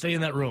phone. Well, stay in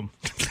that room.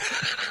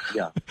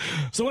 Yeah.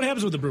 So what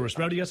happens with the Brewers?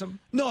 Sprout, do you got something?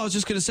 No, I was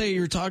just going to say,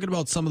 you were talking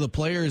about some of the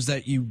players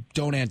that you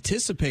don't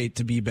anticipate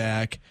to be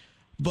back.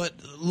 But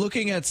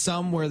looking at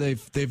some where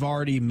they've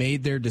already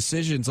made their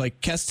decisions,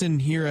 like Keston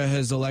Hira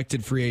has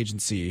elected free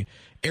agency.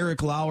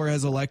 Eric Lauer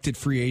has elected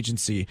free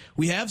agency.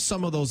 We have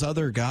some of those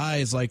other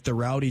guys like the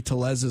Rowdy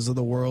Telezes of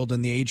the world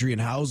and the Adrian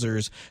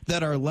Hausers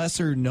that are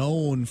lesser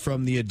known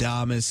from the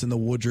Adames and the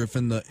Woodruff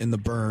and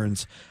the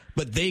Burns.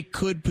 But they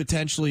could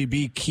potentially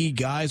be key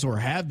guys or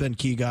have been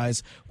key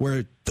guys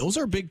where those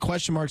are big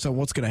question marks on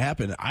what's going to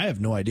happen. I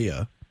have no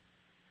idea.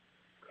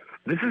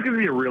 This is going to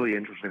be a really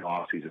interesting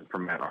offseason for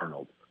Matt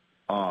Arnold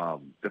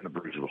than the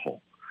Brewers as a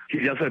whole. He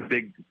does have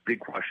big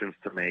questions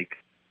to make.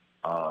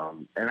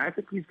 And I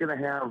think he's going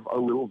to have a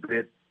little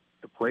bit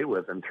to play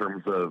with in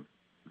terms of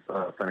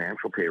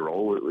financial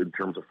payroll, in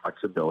terms of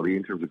flexibility,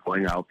 in terms of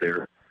going out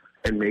there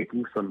and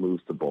making some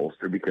moves to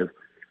bolster. Because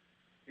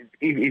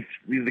if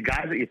the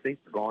guys that you think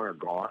are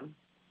gone,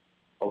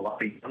 a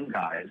lot of young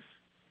guys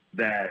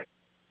that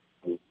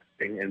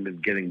and been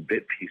getting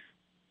bit pieces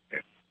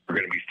are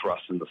going to be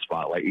thrust in the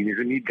spotlight. And you're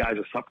going to need guys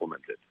to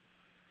supplement it.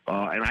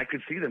 And I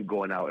could see them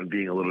going out and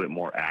being a little bit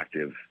more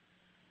active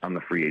on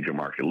the free agent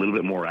market, a little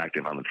bit more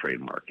active on the trade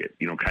market,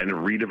 kind of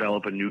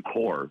redevelop a new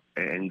core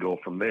and go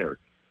from there.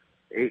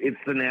 It's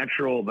the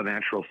natural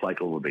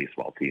cycle of a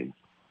baseball team.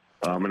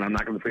 And I'm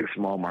not going to say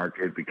small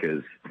market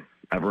because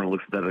everyone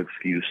looks at that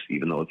excuse,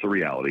 even though it's a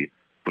reality,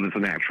 but it's a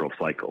natural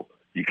cycle.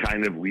 You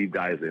kind of weave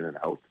guys in and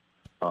out.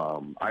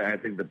 I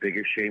think the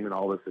biggest shame in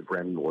all this is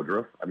Brandon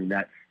Woodruff. I mean,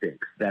 that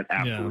stinks. That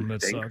absolutely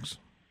stinks. Sucks.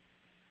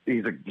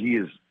 He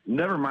is,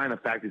 never mind the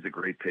fact he's a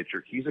great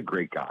pitcher, he's a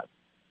great guy.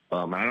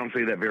 And I don't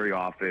say that very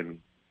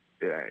often.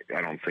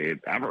 I don't say it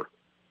ever.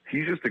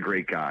 He's just a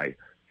great guy.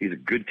 He's a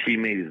good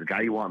teammate. He's the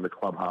guy you want in the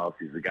clubhouse.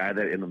 He's the guy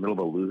that in the middle of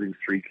a losing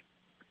streak,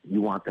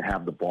 you want to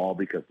have the ball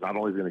because not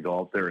only is he going to go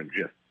out there and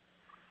just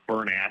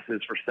burn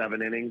asses for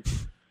 7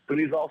 innings, but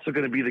he's also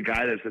going to be the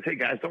guy that says, hey,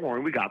 guys, don't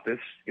worry, we got this.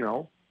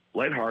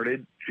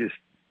 Lighthearted, just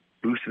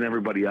boosting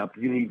everybody up.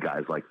 You need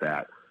guys like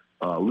that.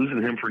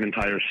 Losing him for an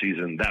entire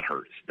season, that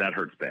hurts. That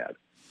hurts bad.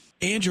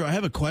 Andrew, I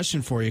have a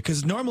question for you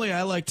because normally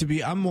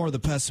I'm more the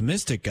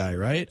pessimistic guy,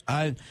 right?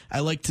 I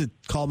like to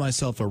call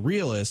myself a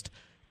realist.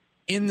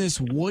 In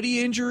this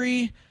Woody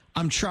injury,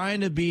 I'm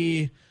trying to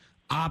be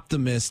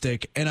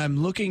optimistic, and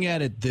I'm looking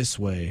at it this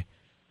way.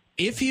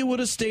 If he would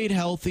have stayed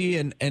healthy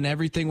and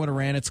everything would have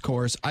ran its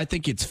course, I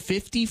think it's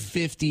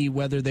 50-50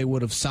 whether they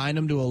would have signed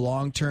him to a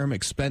long-term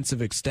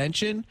expensive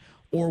extension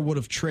or would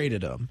have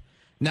traded him.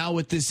 Now,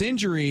 with this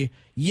injury,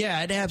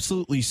 yeah, it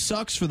absolutely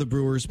sucks for the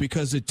Brewers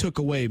because it took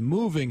away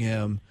moving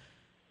him.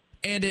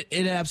 And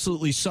it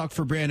absolutely sucked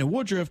for Brandon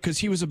Woodruff because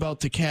he was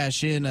about to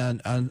cash in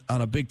on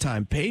a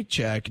big-time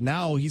paycheck.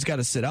 Now he's got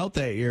to sit out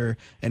that year,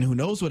 and who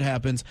knows what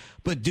happens.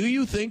 But do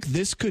you think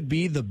this could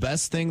be the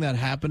best thing that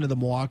happened to the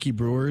Milwaukee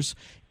Brewers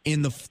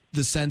in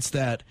the sense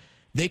that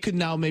they could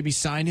now maybe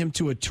sign him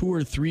to a 2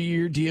 or 3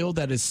 year deal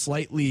that is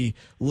slightly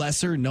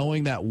lesser,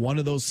 knowing that one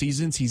of those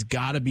seasons he's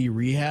got to be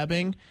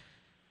rehabbing?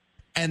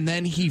 and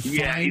then he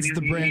finds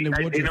the Brandon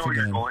Woodruff know where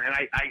you're again. going,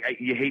 and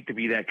you hate to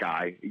be that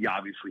guy. You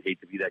obviously hate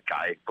to be that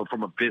guy, but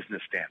from a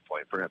business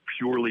standpoint, from a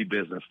purely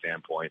business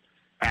standpoint,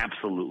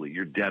 absolutely,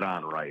 you're dead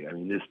on right. I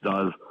mean, this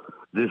does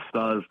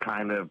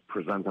kind of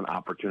present an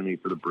opportunity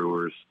for the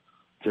Brewers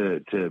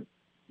to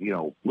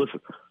listen.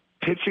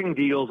 Pitching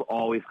deals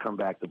always come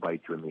back to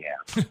bite you in the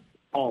ass,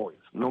 always,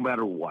 no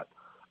matter what.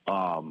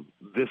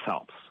 This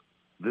helps.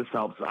 This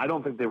helps. I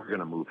don't think they were going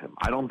to move him.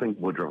 I don't think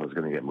Woodruff was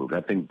going to get moved. I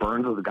think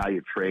Burns is the guy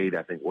you trade.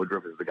 I think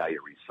Woodruff is the guy you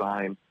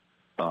re-sign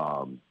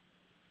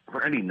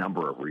for any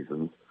number of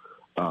reasons.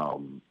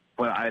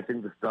 But I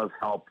think this does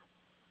help,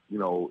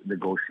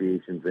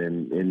 negotiations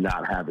in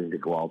not having to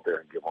go out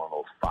there and get one of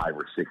those 5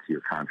 or 6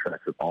 year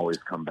contracts that always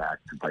come back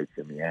to bite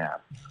you in the ass.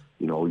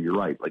 You're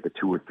right, like a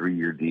 2 or 3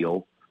 year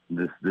deal.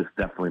 This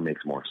definitely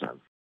makes more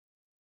sense.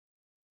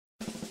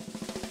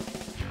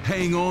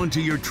 Hang on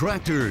to your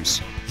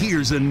tractors.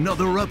 Here's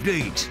another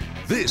update.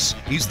 This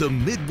is the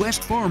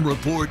Midwest Farm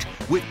Report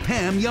with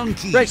Pam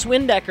Youngkey. Bryce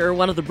Windecker,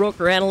 one of the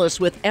broker analysts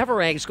with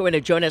Everag, is going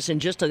to join us in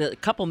just a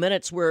couple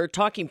minutes. We're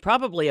talking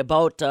probably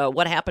about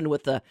what happened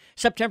with the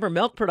September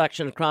milk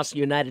production across the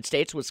United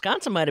States.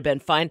 Wisconsin might have been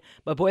fine,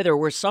 but boy, there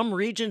were some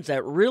regions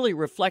that really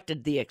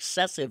reflected the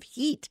excessive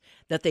heat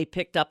that they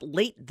picked up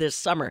late this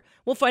summer.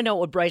 We'll find out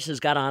what Bryce has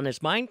got on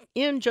his mind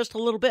in just a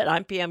little bit.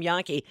 I'm Pam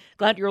Youngkey.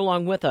 Glad you're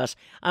along with us.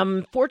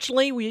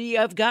 Fortunately, we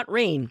have got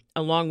rain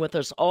along with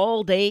us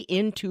all day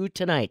into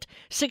tonight.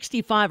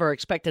 65 our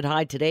expected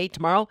high today.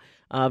 Tomorrow,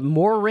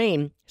 more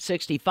rain,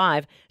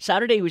 65.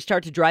 Saturday, we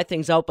start to dry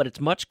things out, but it's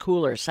much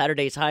cooler.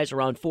 Saturday's highs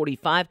around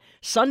 45.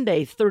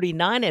 Sunday,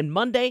 39. And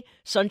Monday,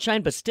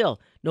 sunshine, but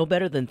still no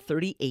better than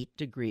 38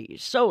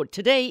 degrees. So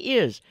today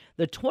is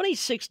the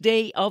 26th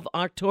day of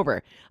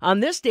October. On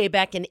this day,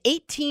 back in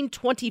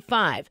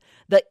 1825,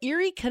 the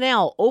Erie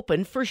Canal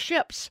opened for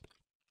ships.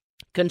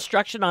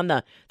 Construction on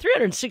the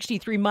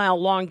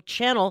 363-mile-long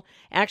channel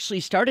actually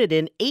started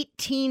in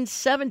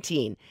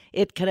 1817.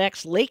 It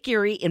connects Lake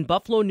Erie in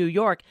Buffalo, New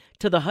York,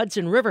 to the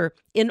Hudson River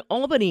in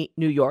Albany,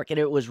 New York, and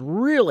it was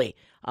really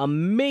a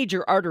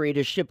major artery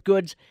to ship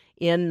goods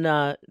in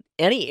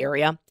any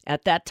area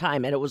at that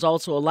time, and it was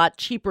also a lot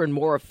cheaper and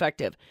more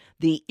effective.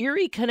 The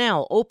Erie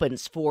Canal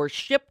opens for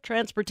ship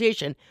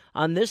transportation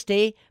on this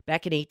day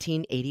back in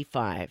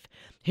 1885.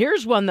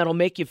 Here's one that'll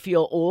make you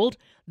feel old.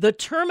 The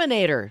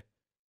Terminator.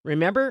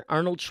 Remember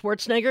Arnold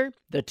Schwarzenegger?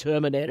 The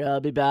Terminator,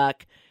 I'll be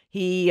back.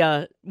 He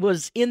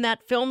was in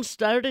that film,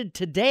 started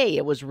today.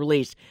 It was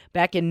released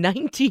back in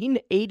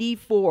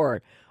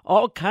 1984.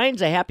 All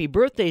kinds of happy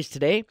birthdays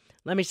today.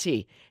 Let me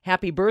see.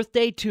 Happy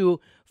birthday to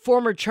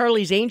former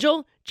Charlie's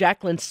Angel,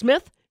 Jacqueline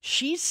Smith.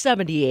 She's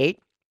 78.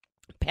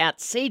 Pat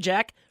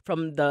Sajak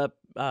from the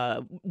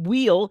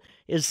Wheel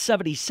is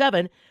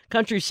 77.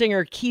 Country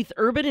singer Keith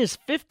Urban is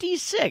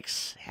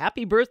 56.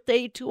 Happy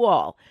birthday to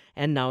all.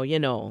 And now you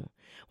know.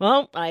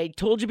 Well, I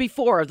told you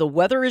before, the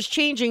weather is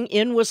changing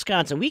in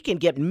Wisconsin. We can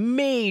get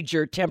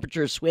major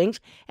temperature swings,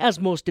 as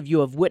most of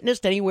you have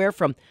witnessed, anywhere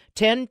from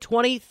 10,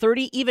 20,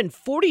 30, even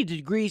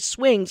 40-degree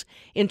swings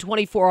in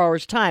 24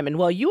 hours' time. And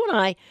while you and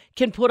I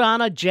can put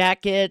on a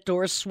jacket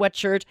or a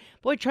sweatshirt,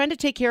 boy, trying to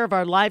take care of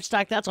our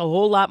livestock, that's a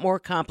whole lot more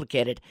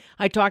complicated.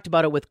 I talked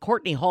about it with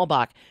Courtney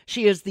Hallbach.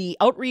 She is the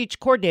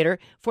outreach coordinator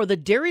for the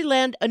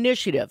Dairyland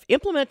Initiative.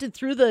 Implemented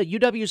through the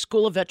UW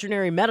School of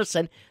Veterinary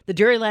Medicine, the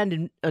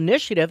Dairyland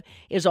Initiative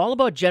is all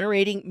about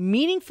generating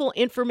meaningful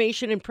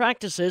information and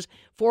practices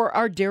for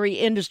our dairy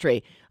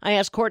industry. I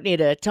asked Courtney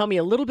to tell me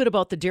a little bit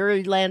about the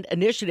Dairyland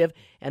Initiative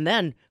and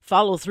then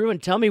follow through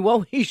and tell me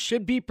what we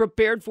should be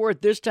prepared for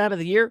at this time of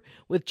the year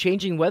with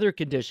changing weather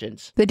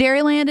conditions. The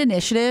Dairyland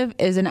Initiative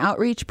is an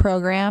outreach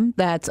program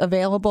that's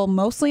available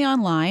mostly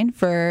online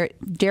for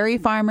dairy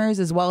farmers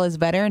as well as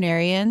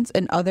veterinarians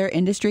and other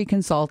industry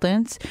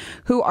consultants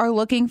who are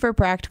looking for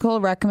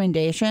practical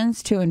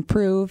recommendations to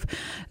improve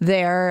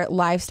their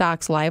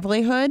livestock's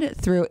livelihood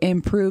through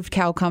improved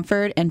cow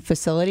comfort and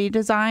facility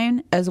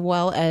design, as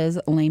well as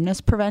lameness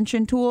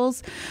prevention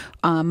tools.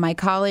 My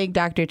colleague,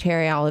 Dr.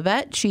 Terry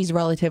Olivet, she's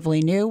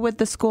relatively new with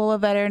the School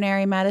of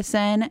Veterinary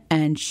Medicine,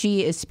 and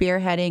she is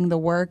spearheading the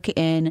work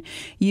in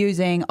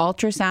using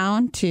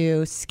ultrasound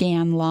to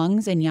scan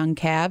lungs in young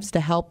calves to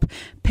help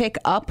pick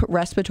up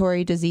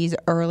respiratory disease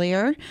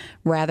earlier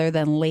rather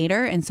than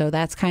later. And so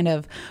that's kind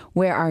of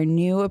where our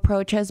new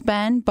approach has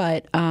been.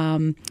 But,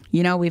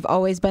 we've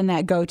always been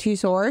that go-to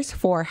source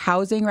for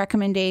housing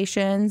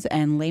recommendations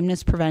and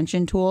lameness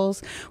prevention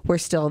tools. We're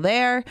still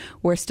there.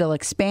 We're still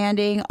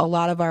expanding. A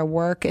lot of our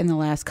work in the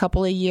last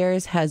couple of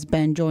years has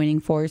been joining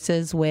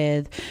forces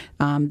with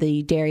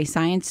the Dairy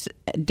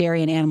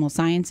and Animal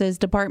Sciences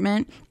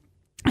Department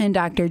and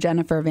Dr.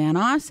 Jennifer Van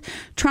Oss,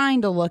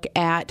 trying to look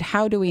at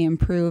how do we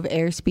improve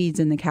air speeds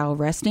in the cow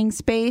resting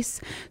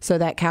space so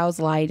that cows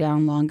lie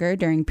down longer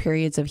during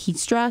periods of heat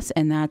stress.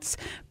 And that's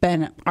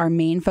been our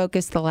main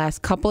focus the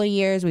last couple of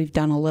years. We've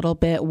done a little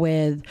bit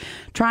with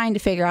trying to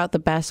figure out the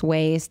best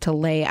ways to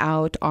lay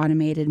out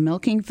automated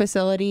milking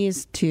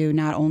facilities to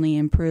not only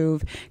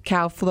improve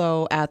cow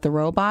flow at the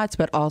robots,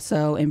 but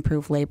also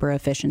improve labor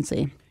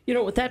efficiency.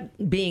 With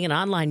that being an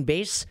online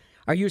base,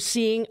 are you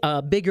seeing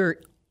a bigger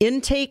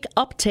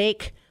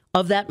uptake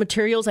of that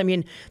materials? I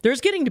mean,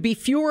 there's getting to be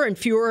fewer and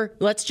fewer,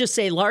 let's just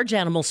say, large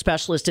animal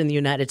specialists in the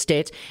United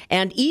States,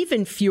 and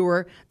even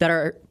fewer that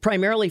are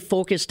primarily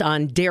focused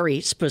on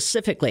dairy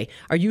specifically.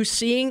 Are you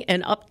seeing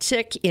an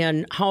uptick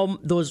in how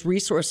those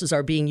resources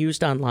are being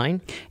used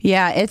online?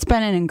 Yeah, it's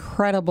been an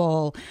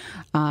incredible,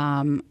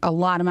 a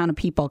lot amount of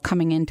people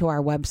coming into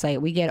our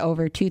website. We get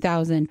over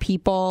 2,000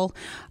 people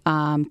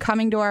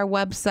coming to our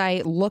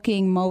website,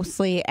 looking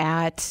mostly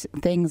at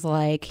things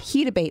like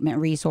heat abatement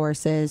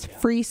resources,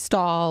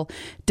 freestall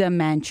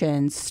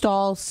dimensions,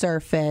 stall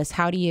surface,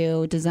 how do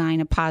you design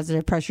a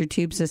positive pressure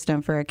tube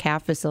system for a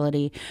calf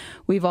facility.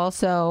 We've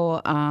also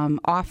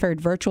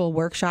offered virtual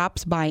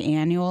workshops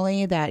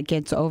biannually that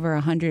gets over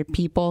 100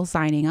 people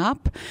signing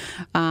up.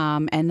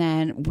 And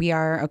then we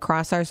are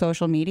across our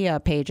social media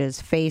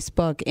pages,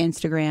 Facebook,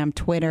 Instagram,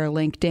 Twitter,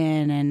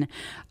 LinkedIn,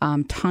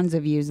 and tons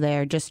of views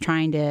there, just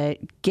trying to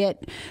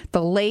get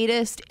the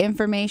latest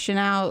information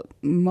out,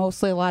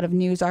 mostly a lot of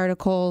news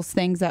articles,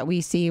 things that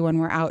we see when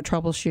we're out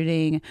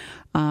troubleshooting,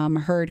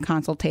 herd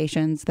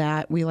consultations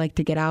that we like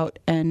to get out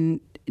and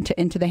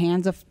into the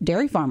hands of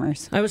dairy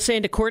farmers. I was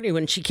saying to Courtney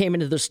when she came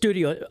into the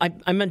studio,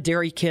 I'm a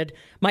dairy kid.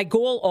 My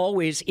goal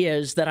always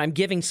is that I'm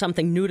giving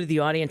something new to the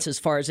audience as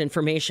far as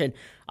information,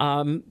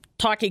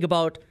 talking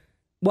about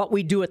what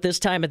we do at this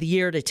time of the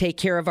year to take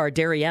care of our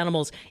dairy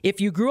animals. If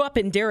you grew up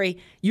in dairy,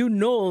 you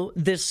know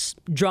this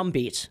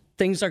drumbeat.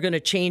 Things are going to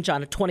change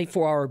on a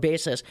 24-hour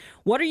basis.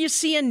 What are you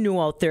seeing new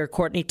out there,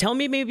 Courtney? Tell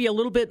me maybe a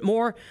little bit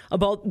more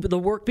about the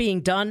work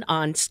being done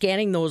on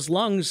scanning those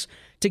lungs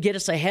to get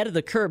us ahead of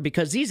the curve,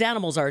 because these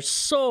animals are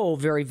so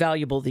very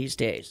valuable these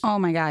days. Oh,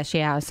 my gosh,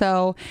 yeah.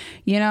 So,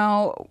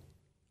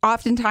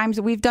 oftentimes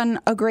we've done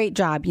a great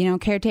job.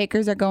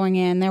 Caretakers are going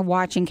in, they're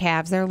watching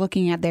calves, they're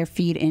looking at their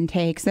feed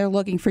intakes, they're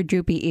looking for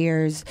droopy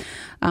ears,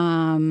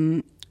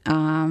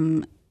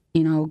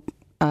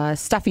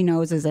 stuffy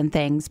noses and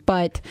things.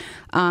 But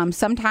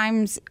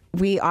sometimes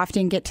we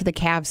often get to the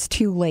calves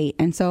too late.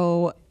 And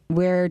so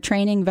we're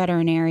training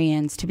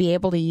veterinarians to be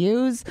able to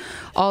use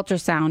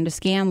ultrasound to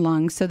scan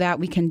lungs so that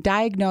we can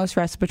diagnose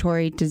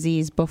respiratory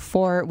disease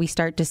before we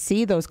start to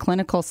see those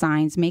clinical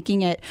signs,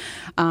 making it,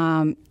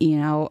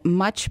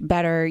 much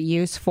better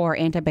use for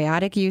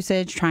antibiotic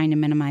usage, trying to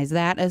minimize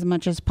that as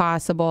much as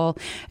possible,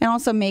 and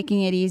also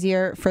making it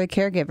easier for the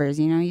caregivers.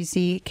 You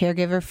see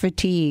caregiver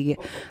fatigue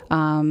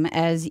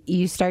as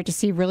you start to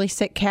see really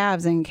sick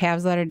calves and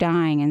calves that are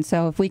dying. And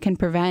so if we can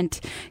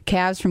prevent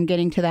calves from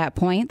getting to that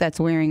point that's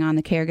wearing on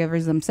the caregivers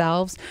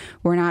themselves,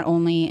 we're not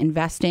only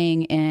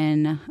investing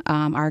in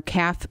our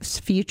calf's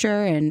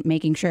future and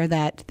making sure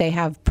that they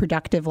have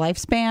productive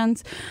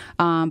lifespans,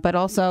 but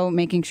also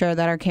making sure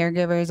that our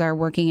caregivers are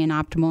working in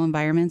optimal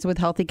environments with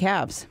healthy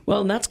calves. Well,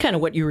 and that's kind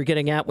of what you were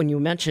getting at when you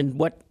mentioned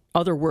what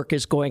other work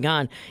is going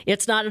on.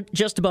 It's not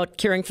just about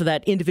caring for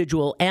that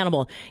individual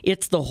animal.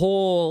 It's the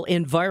whole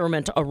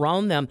environment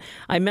around them.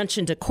 I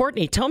mentioned to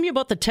Courtney, tell me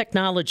about the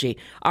technology.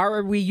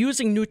 Are we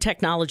using new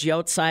technology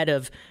outside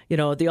of, the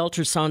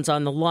ultrasounds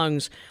on the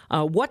lungs?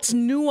 What's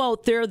new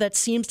out there that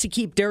seems to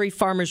keep dairy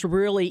farmers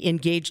really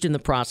engaged in the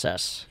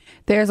process?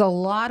 There's a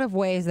lot of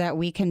ways that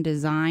we can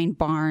design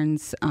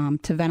barns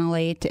to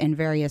ventilate in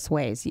various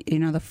ways.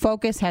 The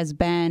focus has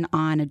been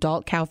on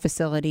adult cow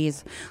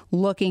facilities,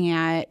 looking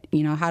at,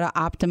 how to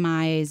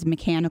optimize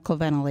mechanical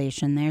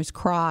ventilation. There's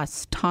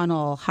cross,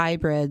 tunnel,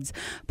 hybrids,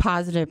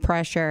 positive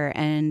pressure.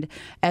 And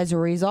as a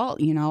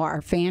result,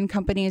 our fan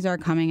companies are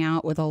coming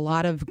out with a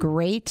lot of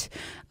great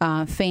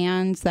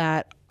fans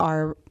that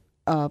are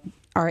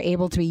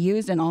able to be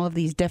used in all of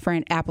these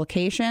different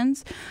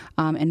applications.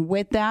 And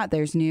with that,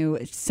 there's new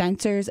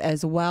sensors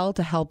as well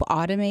to help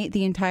automate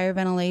the entire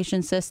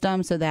ventilation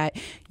system so that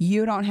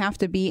you don't have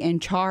to be in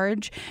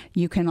charge.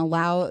 You can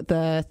allow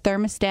the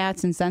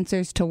thermostats and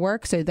sensors to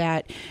work so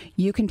that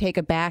you can take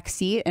a back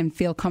seat and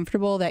feel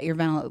comfortable that your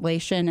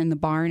ventilation in the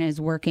barn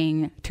is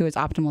working to its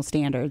optimal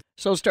standards.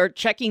 So start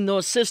checking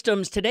those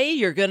systems today.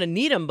 You're going to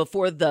need them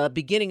before the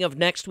beginning of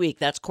next week.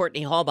 That's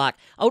Courtney Hallbach,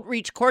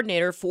 Outreach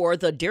Coordinator for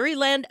the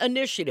Dairyland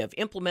Initiative,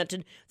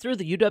 implemented through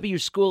the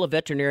UW School of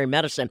Veterinary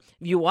Medicine.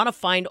 If you want to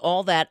find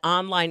all that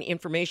online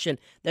information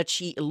that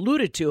she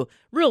alluded to,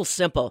 real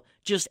simple.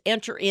 Just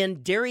enter in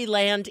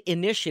Dairyland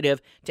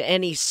Initiative to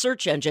any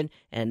search engine,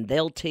 and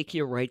they'll take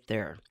you right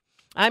there.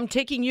 I'm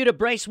taking you to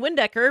Bryce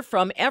Windecker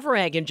from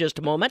Everag in just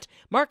a moment.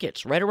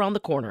 Market's right around the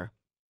corner.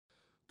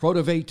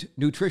 Protivate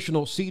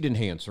Nutritional Seed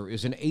Enhancer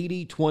is an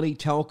 80-20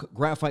 talc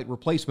graphite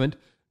replacement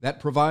that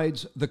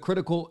provides the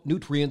critical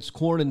nutrients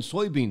corn and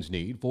soybeans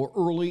need for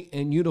early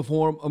and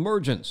uniform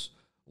emergence.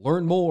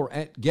 Learn more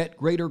at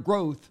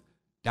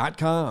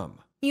getgreatergrowth.com.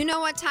 You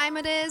know what time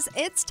it is?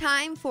 It's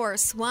time for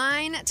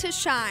Swine to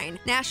Shine.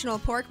 National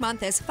Pork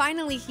Month is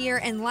finally here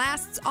and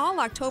lasts all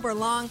October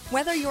long.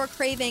 Whether you're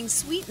craving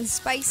sweet and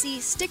spicy,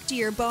 stick to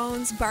your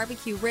bones,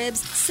 barbecue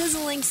ribs,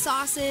 sizzling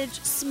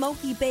sausage,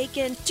 smoky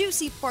bacon,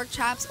 juicy pork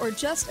chops, or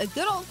just a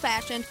good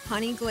old-fashioned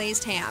honey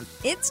glazed ham,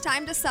 it's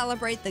time to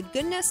celebrate the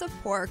goodness of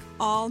pork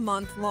all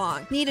month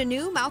long. Need a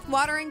new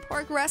mouth-watering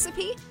pork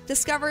recipe?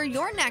 Discover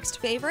your next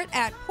favorite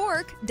at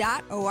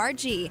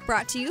pork.org.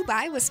 Brought to you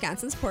by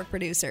Wisconsin's pork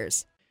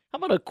producers. How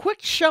about a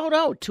quick shout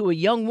out to a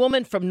young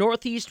woman from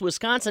Northeast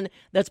Wisconsin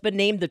that's been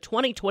named the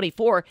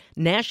 2024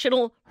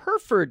 National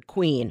Hereford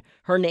Queen.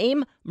 Her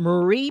name,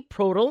 Marie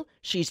Prodel.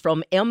 She's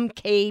from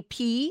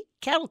MKP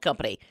Cattle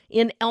Company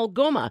in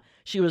Algoma.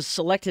 She was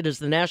selected as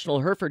the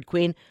National Hereford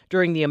Queen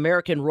during the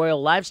American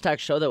Royal Livestock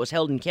Show that was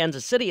held in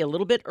Kansas City a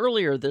little bit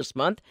earlier this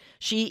month.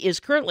 She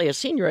is currently a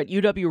senior at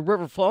UW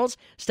River Falls,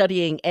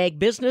 studying ag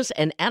business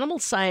and animal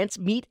science,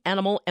 meat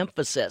animal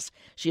emphasis.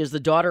 She is the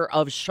daughter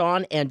of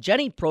Sean and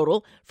Jenny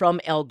Prodel from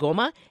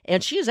Algoma,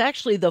 and she is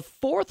actually the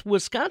fourth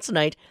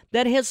Wisconsinite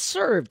that has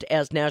served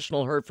as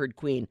National Hereford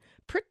Queen.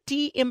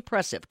 Pretty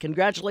impressive.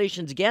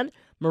 Congratulations again,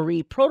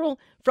 Marie Prodel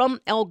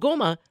from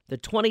Algoma, the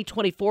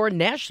 2024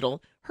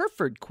 National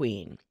Hereford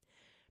Queen.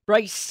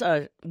 Bryce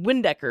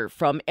Windecker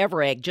from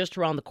Everag just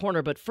around the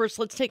corner. But first,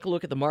 let's take a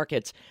look at the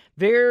markets.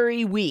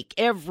 Very weak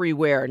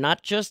everywhere,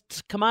 not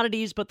just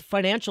commodities, but the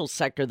financial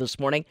sector this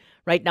morning.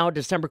 Right now,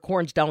 December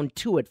corn's down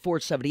 2 at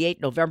 $4.78.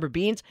 November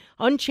beans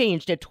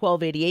unchanged at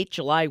 $12.88.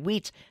 July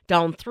wheat's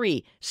down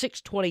 3,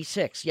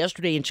 $6.26.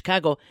 Yesterday in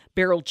Chicago,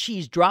 barrel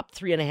cheese dropped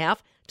 3.5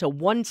 to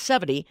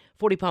 $1.70.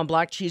 40-pound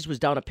block cheese was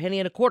down a penny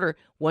and a quarter,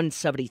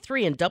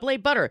 $1.73. And double A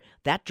butter,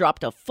 that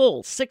dropped a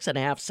full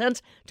 6.5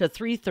 cents to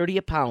 $3.30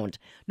 a pound.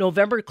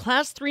 November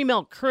Class 3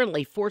 milk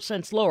currently 4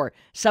 cents lower,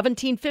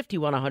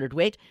 $17.51 a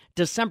hundredweight.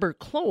 December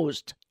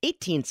closed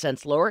 18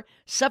 cents lower,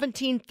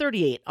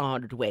 $17.38 a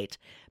hundredweight.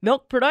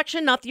 Milk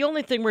production, not the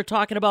only thing we're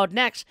talking about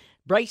next.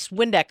 Bryce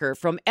Windecker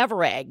from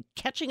Everag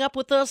catching up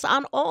with us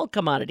on all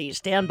commodities.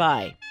 Stand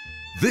by.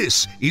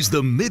 This is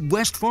the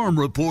Midwest Farm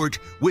Report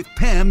with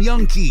Pam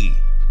Youngkey.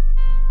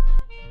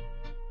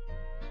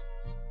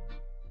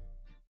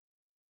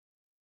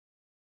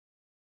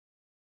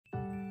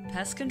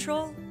 Pest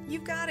control?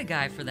 You've got a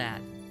guy for that.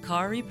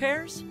 Car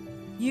repairs?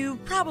 You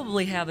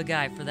probably have a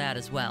guy for that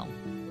as well.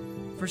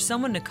 For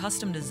someone to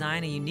custom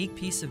design a unique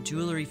piece of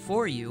jewelry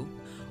for you,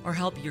 or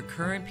help your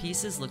current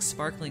pieces look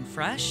sparkling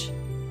fresh?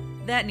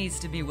 That needs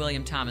to be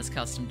William Thomas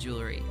Custom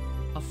Jewelry.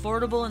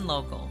 Affordable and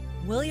local.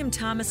 William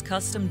Thomas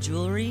Custom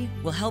Jewelry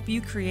will help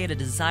you create a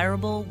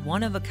desirable,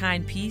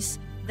 one-of-a-kind piece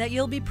that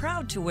you'll be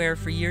proud to wear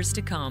for years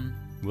to come.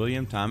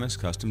 William Thomas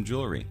Custom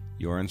Jewelry.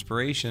 Your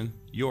inspiration,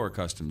 your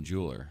custom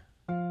jeweler.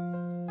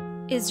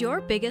 Is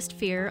your biggest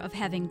fear of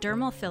having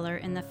dermal filler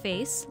in the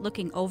face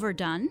looking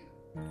overdone?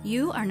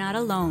 You are not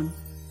alone.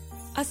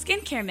 A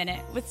skincare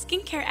minute with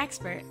skincare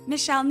expert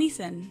Michelle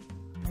Neeson.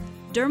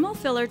 Dermal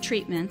filler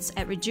treatments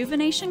at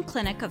Rejuvenation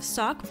Clinic of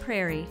Sauk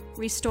Prairie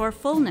restore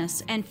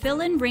fullness and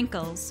fill in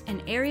wrinkles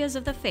in areas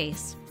of the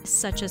face,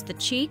 such as the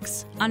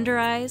cheeks, under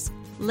eyes,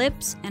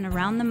 lips, and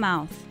around the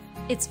mouth.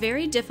 It's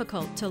very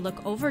difficult to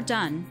look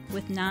overdone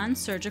with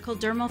non-surgical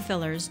dermal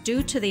fillers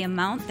due to the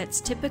amount that's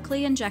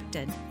typically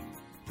injected.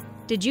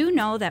 Did you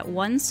know that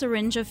 1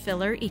 syringe of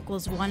filler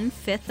equals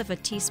 1/5 of a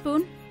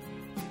teaspoon?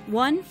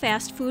 1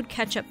 fast food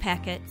ketchup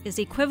packet is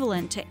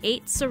equivalent to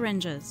 8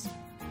 syringes.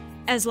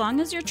 As long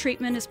as your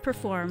treatment is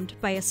performed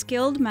by a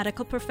skilled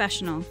medical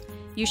professional,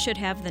 you should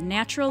have the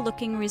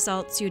natural-looking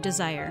results you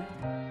desire.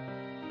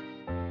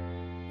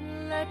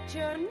 Let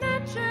your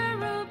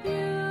natural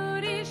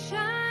beauty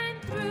shine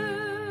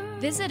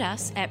through. Visit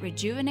us at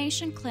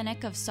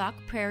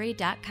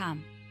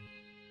rejuvenationclinicofsaukprairie.com.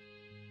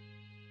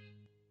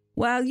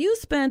 While you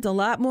spent a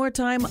lot more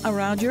time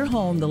around your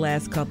home the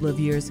last couple of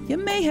years, you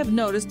may have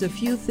noticed a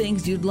few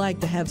things you'd like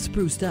to have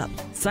spruced up.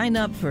 Sign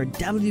up for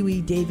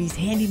W.E. Davies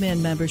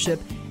Handyman membership,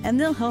 and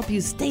they'll help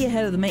you stay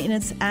ahead of the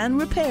maintenance and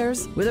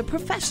repairs with a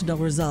professional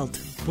result.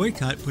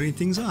 Boycott putting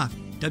things off.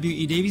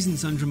 W.E. Davies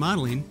 & Sons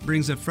Remodeling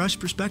brings a fresh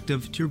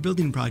perspective to your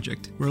building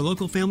project. We're a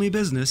local family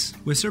business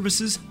with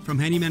services from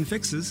handyman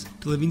fixes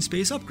to living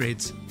space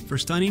upgrades. For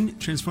stunning,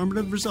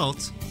 transformative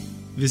results,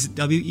 visit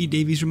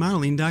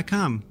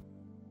WEDaviesRemodeling.com.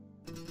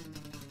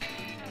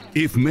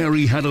 If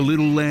Mary had a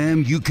little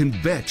lamb, you can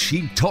bet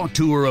she'd talk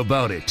to her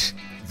about it.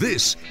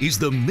 This is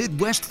the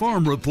Midwest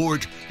Farm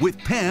Report with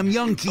Pam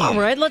Youngkey. All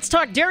right, let's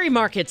talk dairy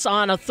markets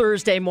on a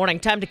Thursday morning.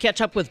 Time to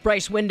catch up with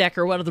Bryce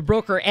Windecker, one of the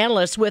broker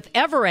analysts with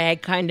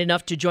Everag, kind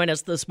enough to join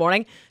us this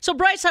morning. So,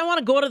 Bryce, I want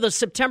to go to the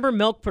September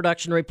milk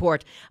production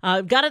report.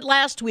 Got it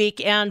last week,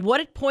 and what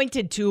it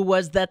pointed to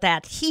was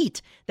that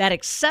heat, that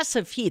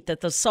excessive heat that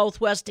the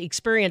Southwest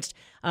experienced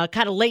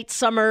kind of late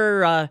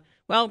summer,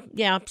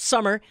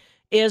 summer,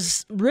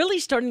 is really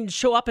starting to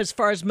show up as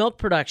far as milk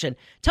production.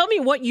 Tell me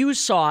what you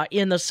saw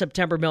in the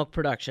September milk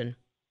production.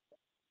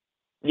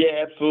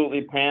 Yeah,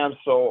 absolutely, Pam.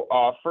 So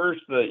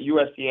first, the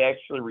USDA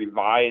actually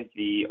revised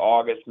the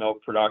August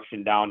milk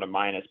production down to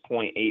minus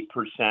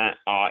 0.8%,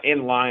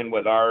 in line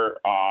with our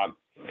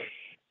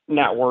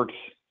network's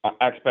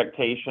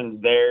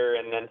expectations there,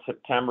 and then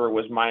September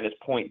was minus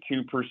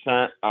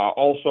 0.2%,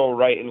 also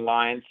right in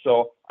line.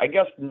 So I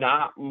guess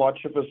not much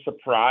of a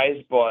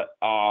surprise, but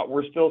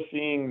we're still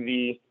seeing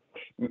the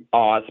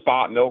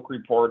spot milk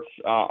reports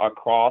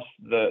across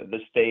the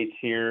states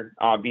here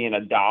being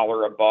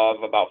 $1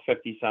 above, about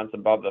 50 cents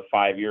above the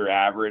 5-year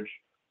average.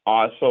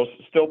 So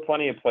still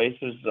plenty of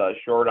places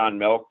short on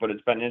milk, but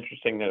it's been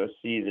interesting to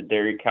see the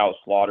dairy cow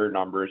slaughter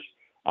numbers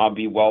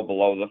be well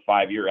below the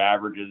 5-year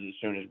averages as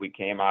soon as we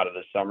came out of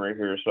the summer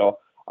here. So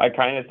I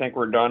kind of think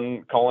we're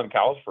done culling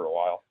cows for a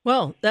while.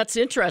 Well, that's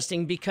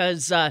interesting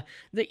because,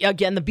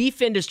 again, the beef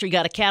industry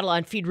got a cattle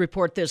on feed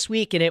report this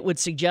week, and it would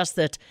suggest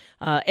that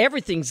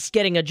everything's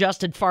getting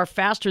adjusted far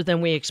faster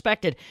than we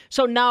expected.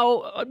 So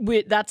now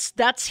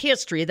that's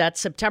history. That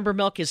September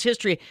milk is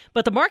history.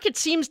 But the market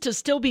seems to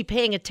still be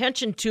paying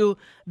attention to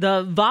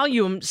the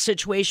volume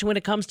situation when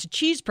it comes to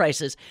cheese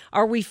prices.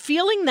 Are we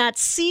feeling that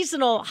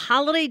seasonal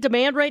holiday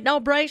demand right now,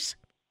 Bryce?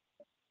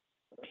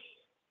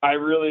 I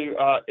really,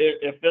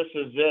 if this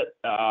is it,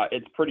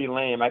 it's pretty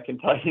lame. I can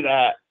tell you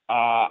that.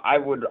 I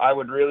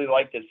would really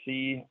like to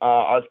see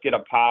us get a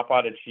pop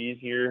out of cheese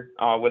here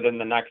within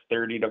the next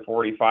 30 to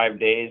 45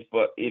 days.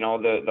 But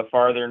the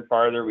farther and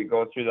farther we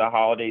go through the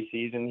holiday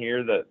season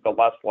here, the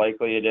less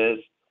likely it is.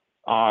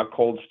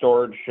 Cold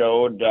storage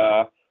showed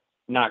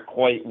not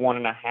quite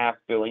 1.5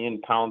 billion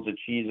pounds of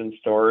cheese in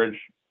storage,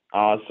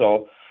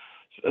 so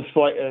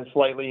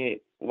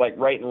slightly like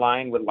right in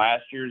line with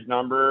last year's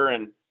number.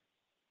 And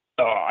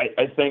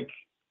I think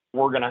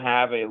we're going to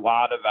have a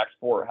lot of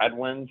export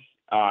headwinds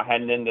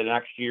heading into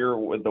next year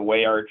with the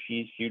way our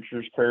cheese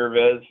futures curve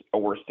is.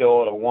 We're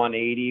still at a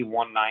 180,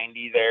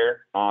 190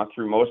 there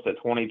through most of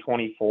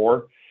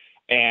 2024.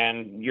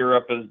 And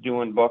Europe is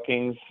doing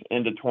bookings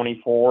into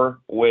 24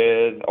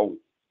 with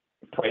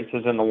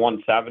prices in the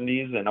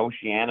 170s and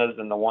Oceania's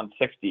in the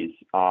 160s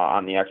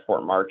on the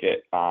export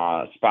market,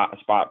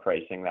 spot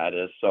pricing, that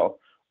is. So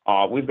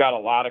we've got a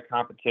lot of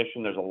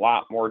competition. There's a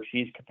lot more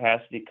cheese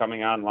capacity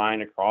coming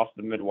online across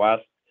the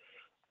Midwest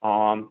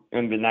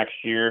in the next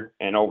year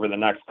and over the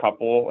next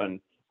couple. And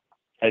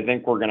I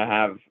think we're going to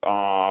have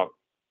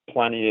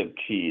plenty of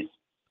cheese.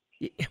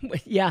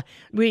 Yeah,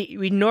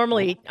 we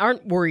normally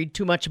aren't worried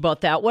too much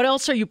about that. What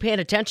else are you paying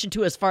attention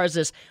to as far as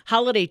this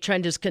holiday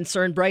trend is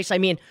concerned, Bryce? I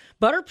mean,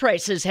 butter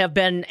prices have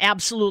been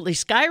absolutely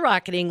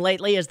skyrocketing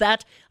lately. Is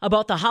that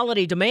about the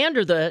holiday demand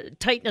or the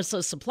tightness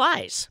of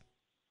supplies?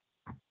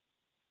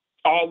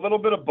 A little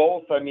bit of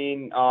both. I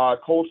mean,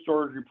 cold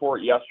storage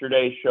report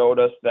yesterday showed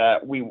us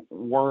that we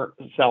weren't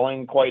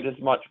selling quite as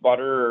much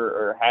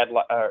butter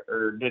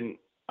or didn't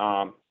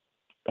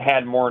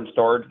had more in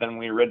storage than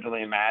we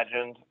originally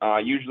imagined.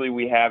 Usually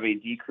we have a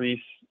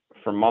decrease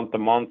from month to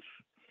month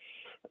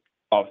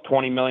of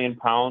 20 million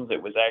pounds.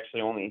 It was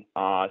actually only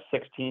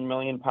 16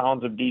 million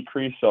pounds of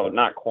decrease, so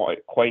not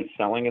quite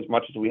selling as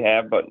much as we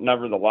have, but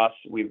nevertheless,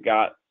 we've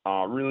got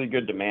really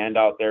good demand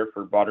out there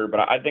for butter.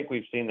 But I think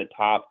we've seen the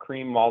top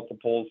cream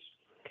multiples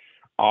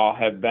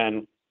have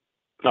been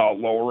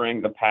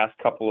lowering the past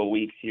couple of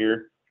weeks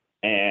here,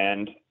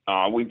 and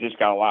we've just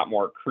got a lot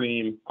more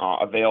cream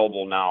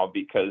available now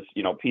because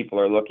people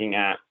are looking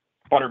at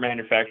butter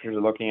manufacturers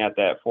are looking at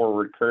that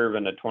forward curve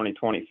into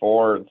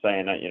 2024 and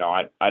saying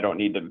that I don't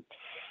need to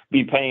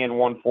be paying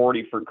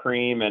 $140 for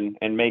cream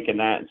and making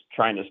that and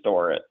trying to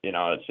store it.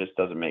 It just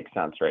doesn't make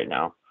sense right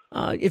now.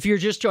 If you're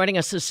just joining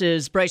us, this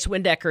is Bryce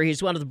Windecker.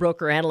 He's one of the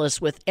broker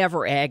analysts with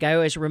EverAg. I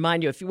always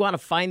remind you, if you want to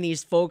find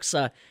these folks,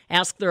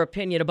 ask their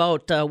opinion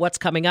about what's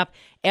coming up.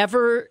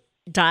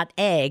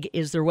 Ever.ag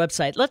is their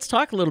website. Let's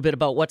talk a little bit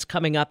about what's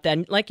coming up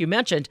then. Like you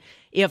mentioned,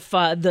 if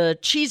the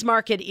cheese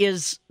market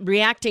is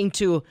reacting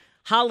to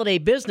holiday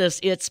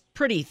business, it's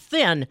pretty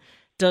thin.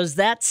 Does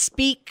that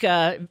speak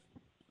kind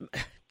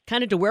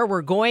of to where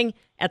we're going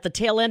at the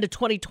tail end of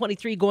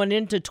 2023 going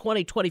into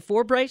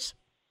 2024, Bryce?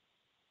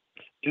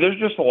 There's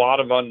just a lot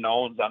of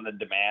unknowns on the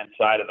demand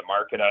side of the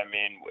market. I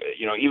mean,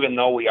 even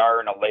though we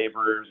are in a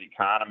laborer's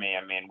economy,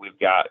 I mean, we've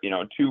got,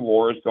 2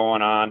 wars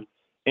going on,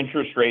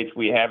 interest rates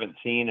we haven't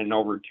seen in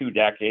over 2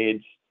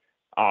 decades.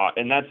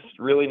 And that's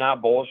really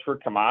not bullish for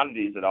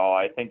commodities at all.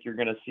 I think you're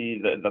going to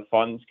see the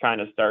funds kind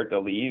of start to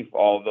leave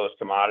all of those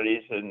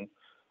commodities and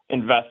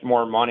invest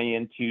more money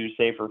into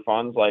safer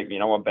funds like,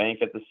 a bank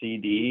at the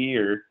CD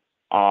or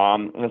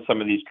some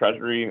of these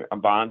treasury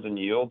bonds and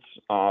yields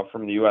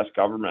from the U.S.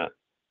 government.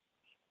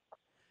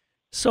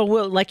 So,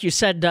 like you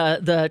said,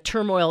 the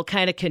turmoil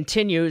kind of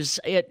continues.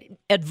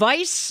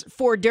 Advice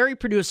for dairy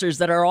producers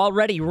that are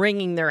already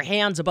wringing their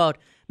hands about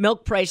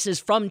milk prices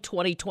from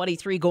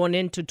 2023 going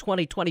into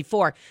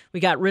 2024.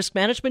 We got risk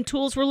management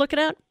tools we're looking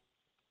at?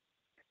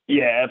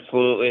 Yeah,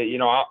 absolutely.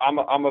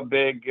 I'm a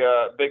big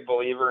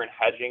believer in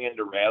hedging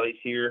into rallies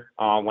here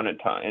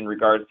in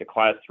regards to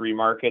Class 3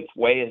 markets.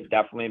 Whey has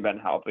definitely been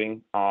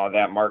helping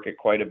that market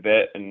quite a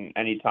bit. And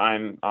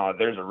anytime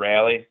there's a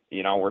rally,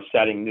 we're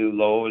setting new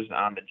lows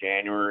on the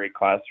January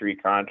Class 3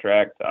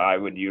 contract. I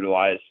would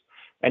utilize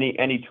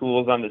any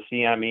tools on the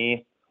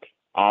CME.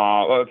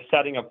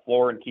 setting a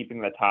floor and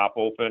keeping the top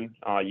open,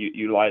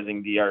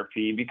 utilizing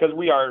DRP, because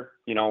we are,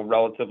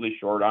 relatively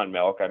short on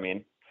milk. I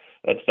mean,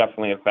 that's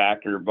definitely a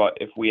factor. But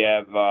if we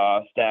have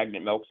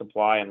stagnant milk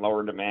supply and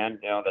lower demand,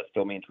 that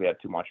still means we have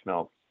too much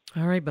milk.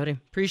 All right, buddy.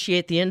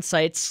 Appreciate the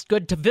insights.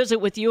 Good to visit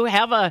with you.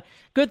 Have a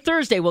good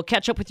Thursday. We'll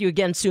catch up with you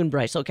again soon,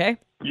 Bryce, okay?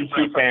 You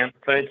too, Pam.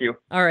 Thank you.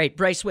 All right,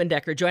 Bryce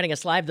Windecker joining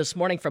us live this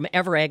morning from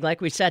Everag. Like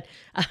we said,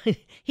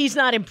 he's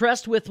not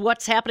impressed with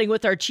what's happening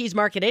with our cheese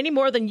market any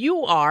more than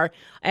you are.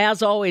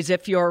 As always,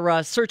 if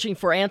you're searching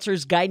for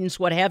answers, guidance,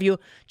 what have you,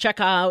 check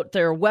out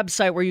their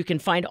website where you can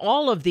find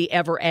all of the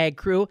Everag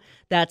crew.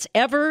 That's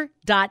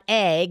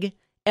ever.ag.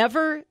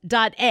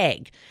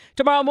 ever.ag.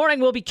 Tomorrow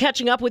morning, we'll be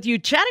catching up with you,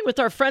 chatting with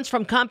our friends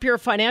from Compeer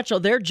Financial.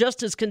 They're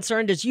just as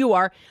concerned as you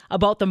are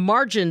about the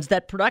margins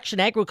that production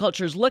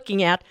agriculture is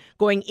looking at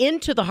going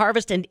into the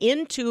harvest and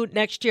into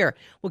next year.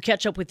 We'll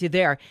catch up with you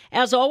there.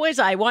 As always,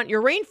 I want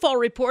your rainfall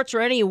reports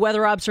or any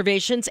weather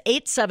observations,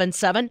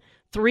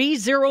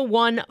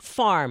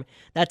 877-301-FARM.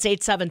 That's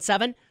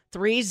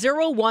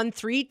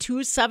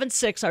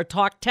 877-301-3276, our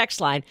talk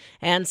text line.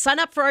 And sign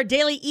up for our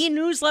daily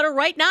e-newsletter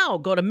right now.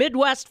 Go to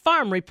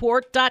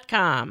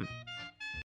MidwestFarmReport.com.